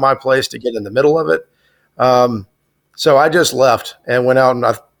was not my place to get in the middle of it. So I just left and went out, and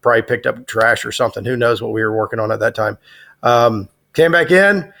I probably picked up trash or something. Who knows what we were working on at that time. Came back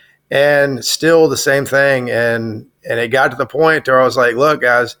in, and still the same thing. And it got to the point where I was like, look,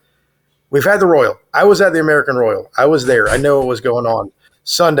 guys, we've had the Royal. I was at the American Royal. I was there. I know what was going on.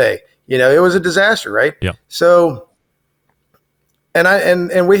 Sunday, it was a disaster, right? Yeah. So,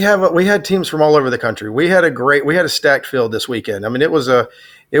 and we had teams from all over the country. We had a stacked field this weekend. I mean, it was a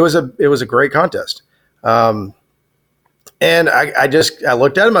great contest. And I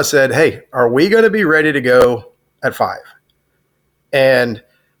looked at him. I said, "Hey, are we going to be ready to go at 5? And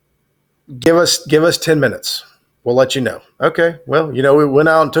give us 10 minutes. We'll let you know." Okay. Well, we went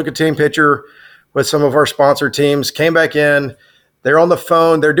out and took a team picture with some of our sponsor teams, came back in. They're on the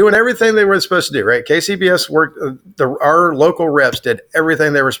phone. They're doing everything they were supposed to do, right? KCBS worked. Our local reps did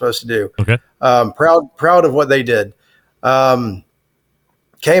everything they were supposed to do. Okay. Proud of what they did.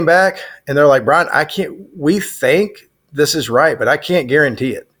 Came back and they're like, "Brian, we think this is right, but I can't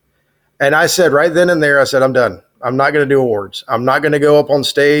guarantee it." And I said right then and there, I said, "I'm done. I'm not going to do awards. I'm not going to go up on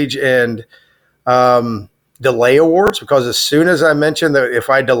stage and delay awards, because as soon as I mentioned that if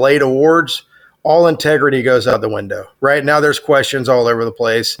I delayed awards, all integrity goes out the window. Right now, there's questions all over the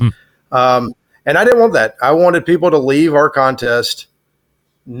place. And I didn't want that. I wanted people to leave our contest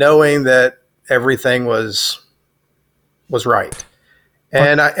knowing that everything was right.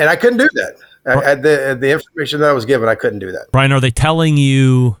 And I couldn't do that. At the information that I was given, I couldn't do that. Brian, are they telling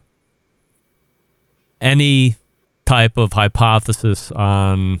you any type of hypothesis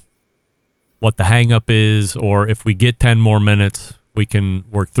on what the hangup is, or if we get 10 more minutes, we can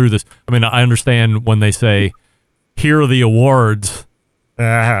work through this? I mean, I understand when they say, "Here are the awards,"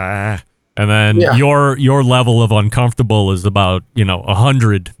 and then your level of uncomfortable is about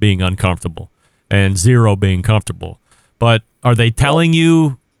 100 being uncomfortable and 0 being comfortable. But are they telling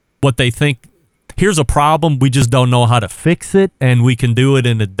you what they think? Here's a problem, we just don't know how to fix it, and we can do it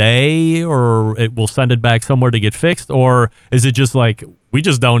in a day, or we'll send it back somewhere to get fixed? Or is it just like, we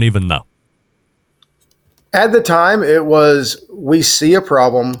just don't even know? At the time, it was, we see a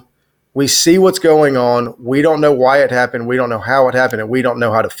problem, we see what's going on, we don't know why it happened, we don't know how it happened, and we don't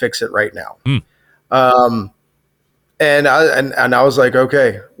know how to fix it right now. And I was like,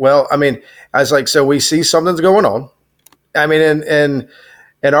 okay, well, I mean, I was like, so we see something's going on. I mean,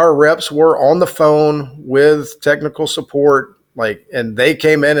 and our reps were on the phone with technical support, and they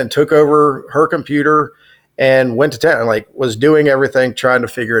came in and took over her computer and went to town, was doing everything, trying to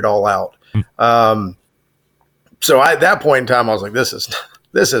figure it all out. So at that point in time, I was like, this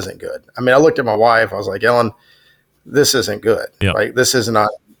isn't good. I mean, I looked at my wife, I was like, "Ellen, this isn't good. Yeah. This is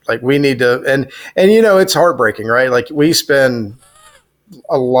not, we need to," and it's heartbreaking, right? We spend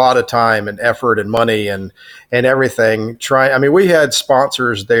a lot of time and effort and money and everything trying. I mean, we had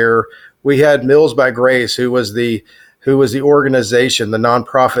sponsors there. We had Mills by Grace, who was the organization, the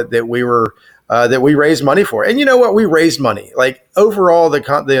nonprofit that we raised money for. And you know what? We raised money. Overall,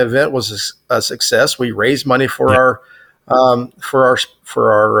 the event was a success. We raised money for our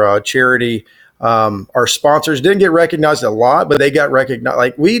charity. Our sponsors didn't get recognized a lot, but they got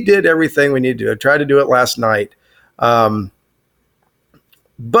recognized. We did everything we needed to do. I tried to do it last night.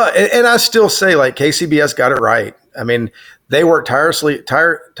 But I still say KCBS got it right. I mean, they worked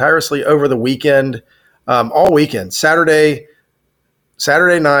tirelessly over the weekend, all weekend, Saturday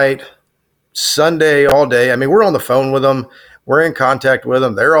night, Sunday, all day. I mean, we're on the phone with them. We're in contact with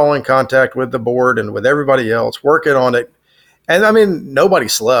them. They're all in contact with the board and with everybody else working on it. And I mean, nobody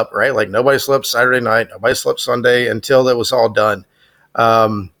slept, right? Nobody slept Saturday night. Nobody slept Sunday until it was all done.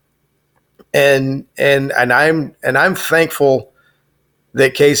 And I'm thankful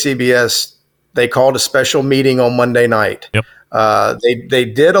that KCBS, they called a special meeting on Monday night. Yep. They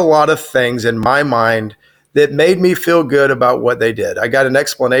did a lot of things in my mind that made me feel good about what they did. I got an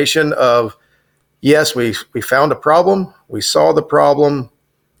explanation of, yes, we found a problem. We saw the problem.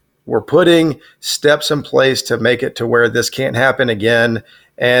 We're putting steps in place to make it to where this can't happen again,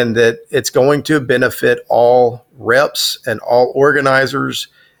 and that it's going to benefit all reps and all organizers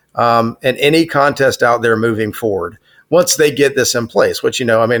and any contest out there moving forward. Once they get this in place, which,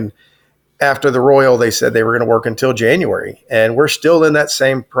 I mean, after the Royal, they said they were going to work until January, and we're still in that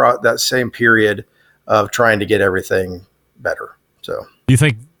same period of trying to get everything better. So, do you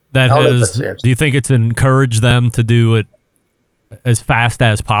think do you think it's encouraged them to do it as fast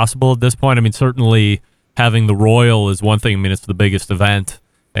as possible at this point? I mean, certainly having the Royal is one thing. I mean, it's the biggest event,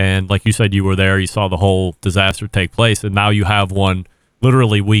 and like you said, you were there, you saw the whole disaster take place, and now you have one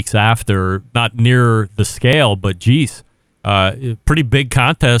literally weeks after, not near the scale, but geez, pretty big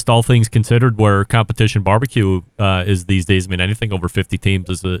contest, all things considered, where competition barbecue is these days. I mean, anything over 50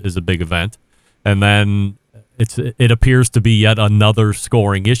 teams is a big event. And then it appears to be yet another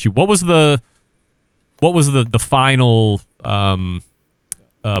scoring issue. What was the final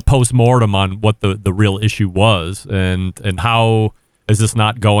post-mortem on what the real issue was, and how is this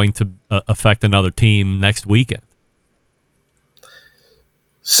not going to affect another team next weekend?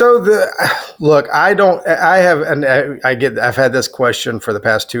 So I've had this question for the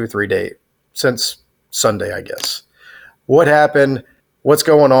past 2 or 3 days, since Sunday, I guess. What happened? What's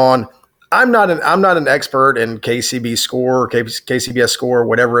going on? I'm not an expert in KCB score, KCBS score,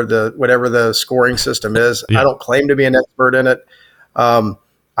 whatever the scoring system is. Yeah. I don't claim to be an expert in it. I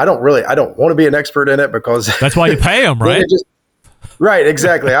don't want to be an expert in it because that's why you pay them, right? Right,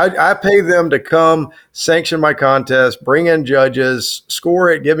 exactly. I pay them to come sanction my contest, bring in judges, score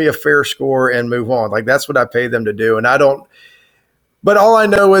it, give me a fair score, and move on. Like that's what I pay them to do. And I don't. But all I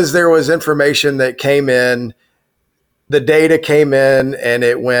know is there was information that came in. The data came in, and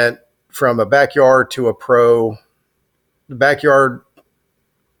it went from a backyard to a pro. The backyard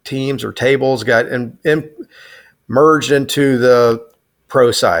teams or tables got merged into the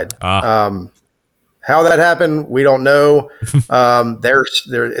pro side. How that happened, we don't know.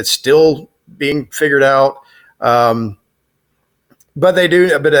 It's still being figured out. But they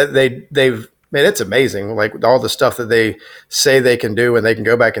do. But they've. Man, it's amazing. Like all the stuff that they say they can do, and they can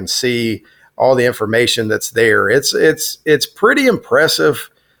go back and see all the information that's there. It's pretty impressive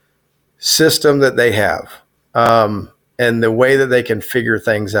system that they have, and the way that they can figure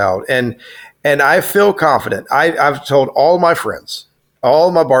things out. And I feel confident. I've told all my friends, all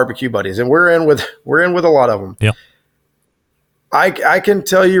my barbecue buddies, and we're in with a lot of them. Yeah. I can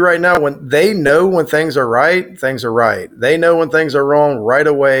tell you right now, when they know when things are right, things are right. They know when things are wrong right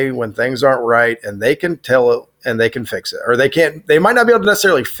away when things aren't right, and they can tell it and they can fix it. Or they might not be able to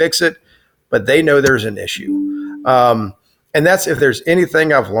necessarily fix it, but they know there's an issue. And that's, if there's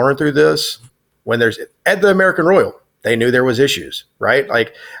anything I've learned through this, when there's at the American Royal, they knew there was issues, right?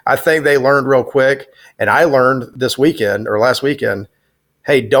 Like I think they learned real quick, and I learned this weekend or last weekend,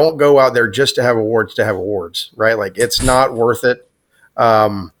 hey, don't go out there just to have awards, right? Like it's not worth it.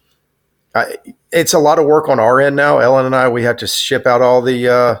 It's a lot of work on our end now. Ellen and I, we have to ship out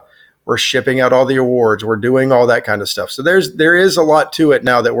we're shipping out all the awards. We're doing all that kind of stuff. So there is a lot to it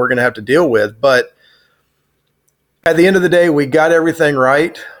now that we're going to have to deal with. But at the end of the day, we got everything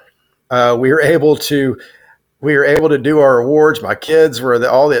right. We were able to do our awards. My kids were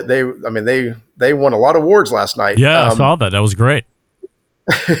they won a lot of awards last night. Yeah, I saw that. That was great.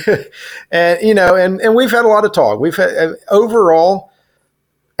 And and we've had a lot of talk. We've had overall,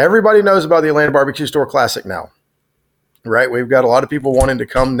 everybody knows about the Atlanta Barbecue Store Classic now, right? We've got a lot of people wanting to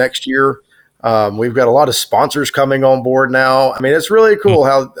come next year. We've got a lot of sponsors coming on board now. I mean, it's really cool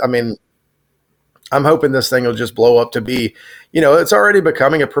I'm hoping this thing will just blow up to be, it's already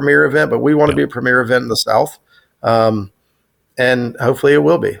becoming a premier event, but we want to be a premier event in the South. And hopefully it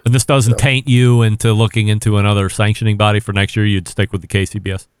will be. And this doesn't taint you into looking into another sanctioning body for next year. You'd stick with the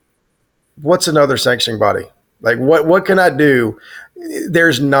KCBS. What's another sanctioning body? Like what can I do?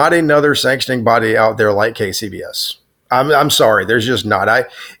 There's not another sanctioning body out there like KCBS. I'm sorry, there's just not.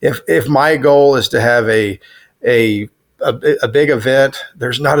 If my goal is to have a big event,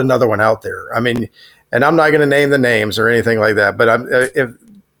 there's not another one out there. I mean, and I'm not going to name the names or anything like that, but if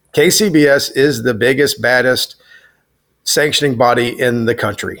KCBS is the biggest, baddest sanctioning body in the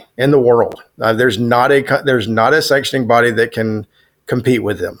country, in the world. There's not a sanctioning body that can compete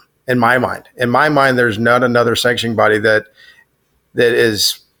with them. In my mind, there's not another sanctioning body that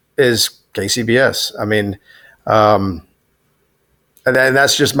is KCBS. I mean, and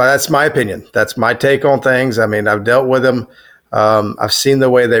that's my opinion. That's my take on things. I mean, I've dealt with them. I've seen the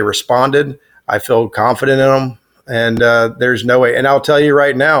way they responded. I feel confident in them, and there's no way. And I'll tell you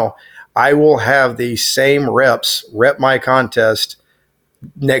right now, I will have the same reps rep my contest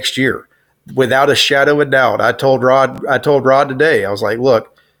next year without a shadow of a doubt. I told Rod today, I was like,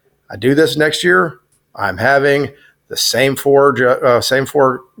 look, I do this next year. I'm having the same four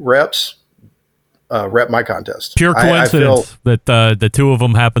reps rep my contest. Pure coincidence that the two of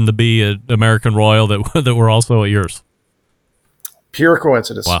them happen to be at American Royal that were also at yours. Pure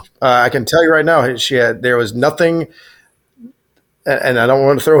coincidence. Wow. I can tell you right now, there was nothing, and I don't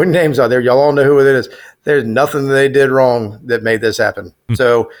want to throw any names out there. Y'all all know who it is. There's nothing they did wrong that made this happen. Mm-hmm.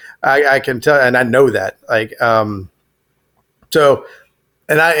 So I can tell, and I know that.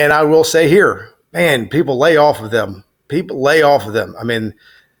 And I will say here, man, people lay off of them. I mean,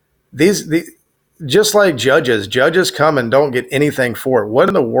 just like judges come and don't get anything for it. What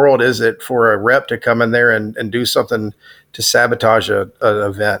in the world is it for a rep to come in there and do something to sabotage an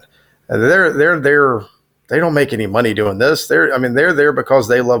event? And they don't make any money doing this. They're there because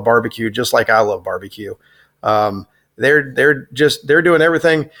they love barbecue, just like I love barbecue. They're doing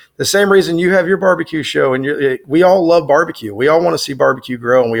everything the same reason you have your barbecue show, and we all love barbecue. We all want to see barbecue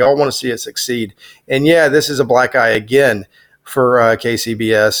grow, and we all want to see it succeed. And yeah, this is a black eye again for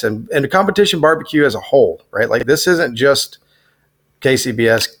KCBS and the competition barbecue as a whole, right? Like this isn't just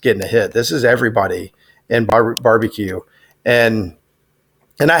KCBS getting a hit. This is everybody in barbecue. And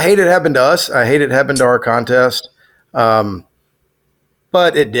I hate it happened to us. I hate it happened to our contest. But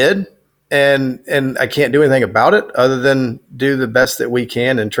it did. and I can't do anything about it other than do the best that we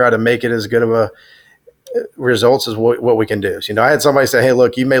can and try to make it as good of a results as what we can do. So, I had somebody say, "Hey,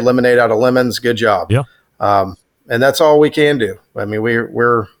 look, you made lemonade out of lemons. Good job." Yeah. And that's all we can do. I mean,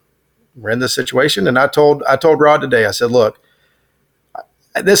 we're in this situation, and I told Rod today. I said, "Look,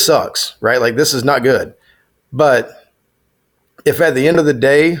 this sucks, right? Like, this is not good. But if at the end of the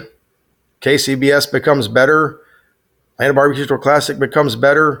day, KCBS becomes better, Atlanta Barbecue Store Classic becomes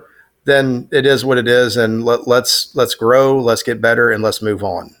better, then it is what it is, and let's grow, let's get better, and let's move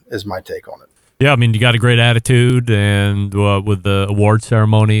on." Is my take on it. Yeah, I mean, you got a great attitude, and with the award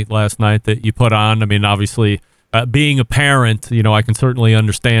ceremony last night that you put on, I mean, obviously, being a parent, I can certainly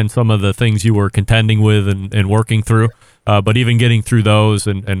understand some of the things you were contending with and working through, but even getting through those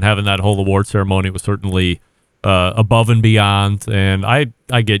and having that whole award ceremony was certainly above and beyond, and I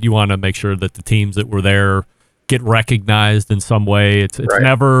get you want to make sure that the teams that were there get recognized in some way. It's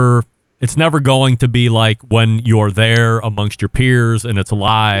right. It's never going to be like when you're there amongst your peers and it's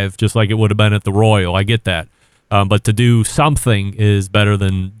live, just like it would have been at the Royal. I get that. But to do something is better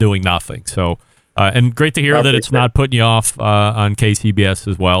than doing nothing. So, and great to hear that it's not putting you off on KCBS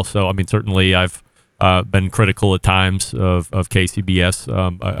as well. So, I mean, certainly I've been critical at times of KCBS.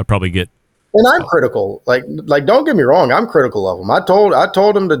 I probably get. And I'm critical. Like, don't get me wrong. I'm critical of them. I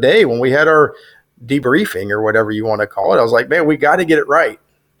told them today when we had our debriefing or whatever you want to call it, I was like, man, we got to get it right.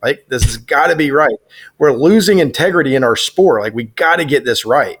 Like, this has got to be right. We're losing integrity in our sport. Like, we got to get this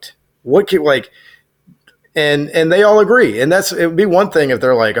right. What can and they all agree. And it would be one thing if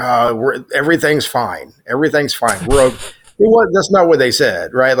they're like, everything's fine. Everything's fine. That's not what they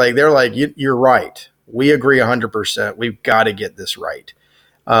said, right? Like, they're like, you're right. We agree 100%. We've got to get this right.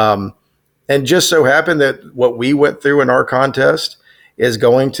 And just so happened that what we went through in our contest is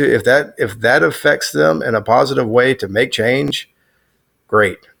going to, if that affects them in a positive way to make change,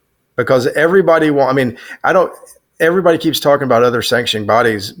 great. Because everybody everybody keeps talking about other sanctioning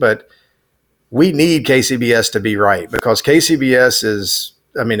bodies, but we need KCBS to be right, because KCBS is,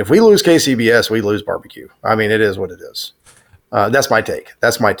 if we lose KCBS, we lose barbecue. I mean, it is what it is. That's my take.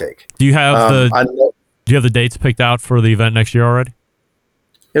 Do you have do you have the dates picked out for the event next year already?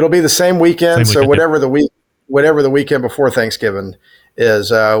 It'll be the same weekend. So whatever the weekend before Thanksgiving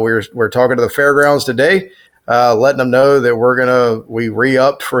is, we're talking to the fairgrounds today, letting them know that we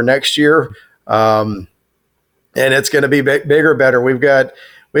re-upped for next year. And it's going to be bigger, better. We've got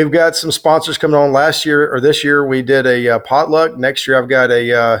some sponsors coming on. This year we did a potluck. Next year I've got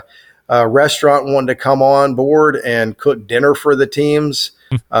a restaurant wanting to come on board and cook dinner for the teams.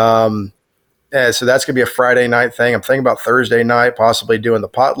 And so that's going to be a Friday night thing. I'm thinking about Thursday night, possibly doing the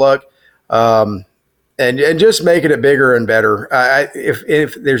potluck, and just making it bigger and better.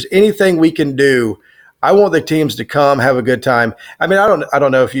 If there's anything we can do, I want the teams to come, have a good time. I mean, I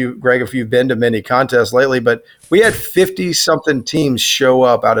don't know if Greg, if you've been to many contests lately, but we had 50 something teams show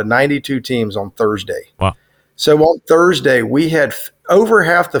up out of 92 teams on Thursday. Wow. So on Thursday, we had over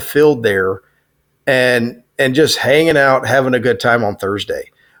half the field there and just hanging out, having a good time on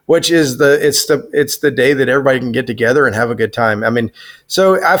Thursday, which is it's the day that everybody can get together and have a good time. I mean,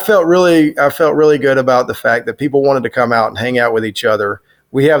 so I felt really good about the fact that people wanted to come out and hang out with each other.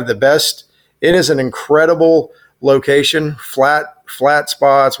 We have the best. It is an incredible location, flat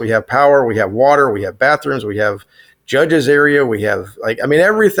spots. We have power, we have water, we have bathrooms, we have judges area. We have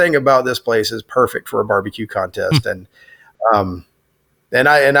everything about this place is perfect for a barbecue contest. And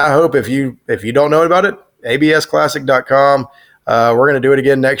I hope if you don't know about it, absclassic.com. We're going to do it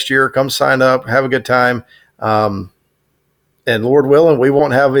again next year. Come sign up, have a good time. And Lord willing, we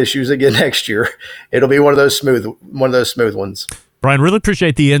won't have issues again next year. It'll be one of those smooth ones. Brian, really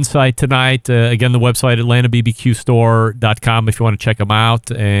appreciate the insight tonight. Again, the website, AtlantaBBQstore.com, if you want to check them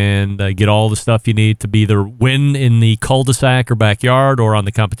out and get all the stuff you need to be either win in the cul-de-sac or backyard or on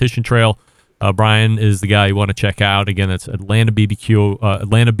the competition trail. Brian is the guy you want to check out. Again, that's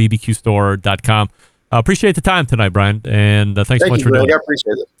AtlantaBBQstore.com. Appreciate the time tonight, Brian, and thanks so much for doing it. I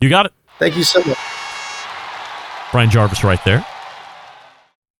appreciate it. You got it. Thank you so much. Brian Jarvis right there.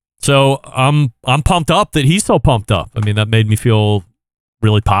 So I'm pumped up that he's so pumped up. I mean, that made me feel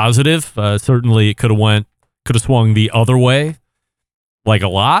really positive. Certainly it could have swung the other way like a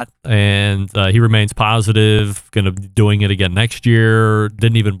lot. And he remains positive, going to be doing it again next year.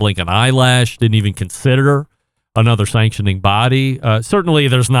 Didn't even blink an eyelash, didn't even consider another sanctioning body. Certainly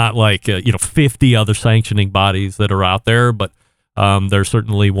there's not 50 other sanctioning bodies that are out there, but there's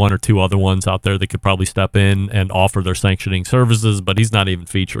certainly one or two other ones out there that could probably step in and offer their sanctioning services, but he's not even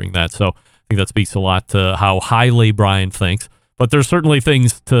featuring that. So I think that speaks a lot to how highly Brian thinks. But there's certainly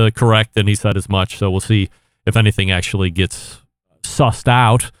things to correct, and he said as much. So we'll see if anything actually gets sussed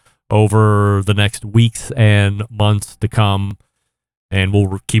out over the next weeks and months to come, and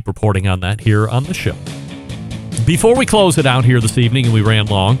we'll keep reporting on that here on the show. Before we close it out here this evening, and we ran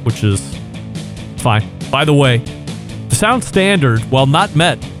long, which is fine. By the way, the sound standard, while not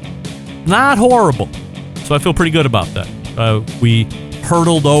met, not horrible. So I feel pretty good about that. We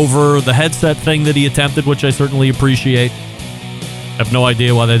hurdled over the headset thing that he attempted, which I certainly appreciate. I have no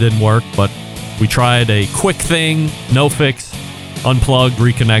idea why that didn't work, but we tried a quick thing, no fix, unplugged,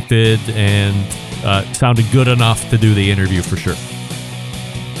 reconnected, and sounded good enough to do the interview for sure.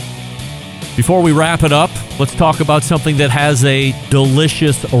 Before we wrap it up, let's talk about something that has a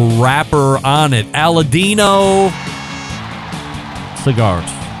delicious wrapper on it. Aladino cigars.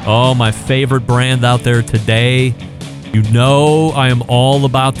 Oh, my favorite brand out there today. You know I am all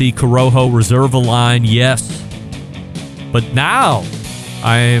about the Corojo Reserva line, yes. But now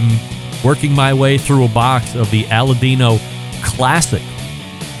I'm working my way through a box of the Aladino Classic.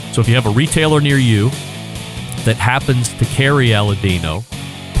 So if you have a retailer near you that happens to carry Aladino,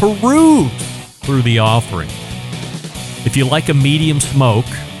 peruse through the offering. If you like a medium smoke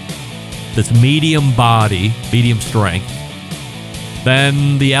that's medium body, medium strength,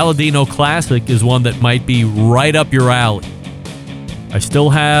 then the Aladino Classic is one that might be right up your alley. I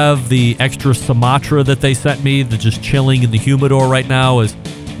still have the extra Sumatra that they sent me that's just chilling in the humidor right now, as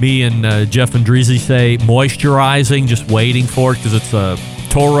me and Jeff and Dreezy say, moisturizing, just waiting for it because it's a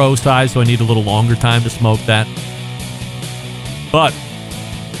Toro size, so I need a little longer time to smoke that. But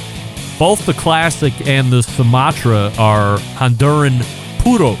both the Classic and the Sumatra are Honduran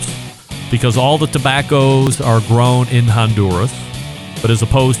puros because all the tobaccos are grown in Honduras. But as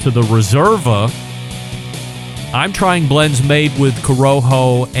opposed to the Reserva, I'm trying blends made with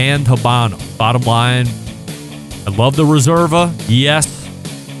Corojo and Habano. Bottom line, I love the Reserva, yes.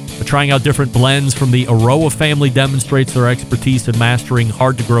 But trying out different blends from the Aroa family demonstrates their expertise in mastering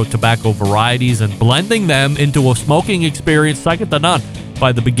hard-to-grow tobacco varieties and blending them into a smoking experience second to none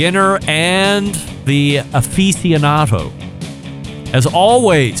by the beginner and the aficionado. As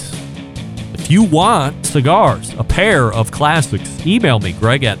always, if you want cigars, a pair of classics, email me,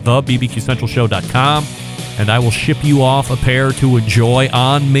 Greg, at thebbqcentralshow.com, and I will ship you off a pair to enjoy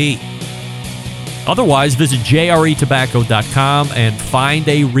on me. Otherwise, visit jretobacco.com and find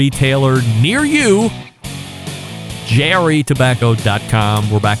a retailer near you.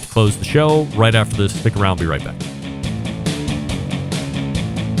 jretobacco.com. We're back to close the show right after this. Stick around. Be right back.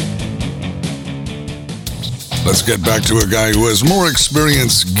 Let's get back to a guy who has more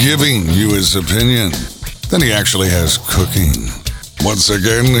experience giving you his opinion than he actually has cooking. Once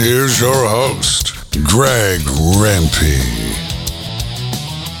again, here's your host, Greg Rempe.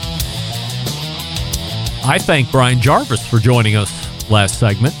 I thank Brian Jarvis for joining us last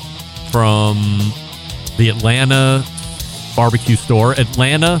segment from the Atlanta barbecue store,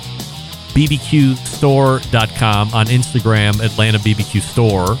 AtlantaBBQstore.com, on Instagram, Atlanta BBQ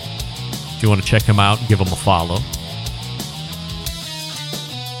Store. If you want to check him out and give him a follow.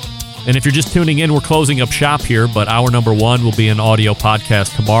 And if you're just tuning in, we're closing up shop here, but hour number 1 will be an audio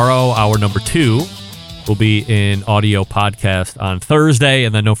podcast tomorrow. Hour number 2 will be in audio podcast on Thursday.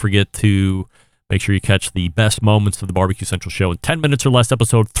 And then don't forget to make sure you catch the best moments of the Barbecue Central Show in 10 minutes or less,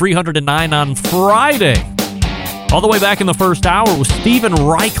 episode 309 on Friday. All the way back in the first hour was Stephen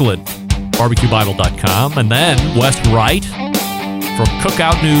Reichland, barbecuebible.com, and then Wes Wright from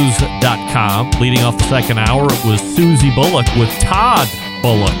cookoutnews.com. Leading off the second hour, it was Susie Bullock with Todd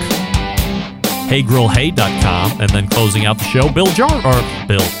Bullock, heygrillhey.com, and then closing out the show,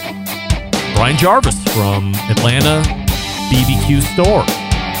 Brian Jarvis from Atlanta BBQ Store,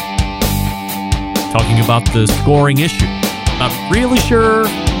 talking about the scoring issue. Not really sure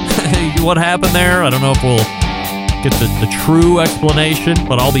what happened there. I don't know if we'll get the true explanation,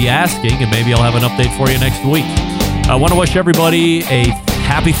 but I'll be asking, and maybe I'll have an update for you next week. I want to wish everybody a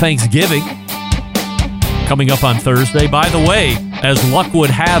happy Thanksgiving coming up on Thursday. By the way, as luck would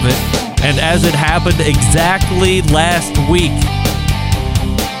have it, and as it happened exactly last week,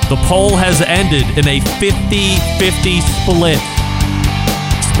 the poll has ended in a 50-50 split.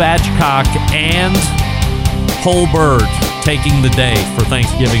 Spatchcock and whole bird taking the day for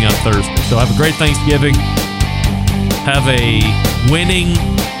Thanksgiving on Thursday. So have a great Thanksgiving. Have a winning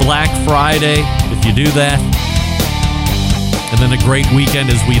Black Friday if you do that. And then a great weekend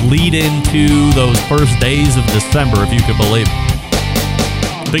as we lead into those first days of December, if you can believe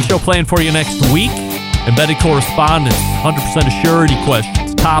it. Big show planned for you next week. Embedded correspondence, 100% assurity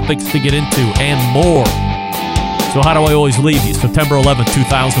questions, topics to get into, and more. So how do I always leave you? September 11th,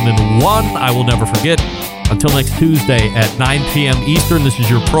 2001. I will never forget. Until next Tuesday at 9 p.m. Eastern, this is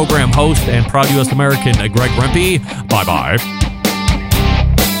your program host and proud U.S. American, Greg Rempe. Bye-bye.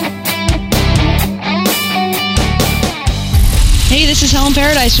 Hey, this is Helen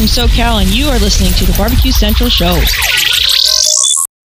Paradise from SoCal, and you are listening to the BBQ Central Show.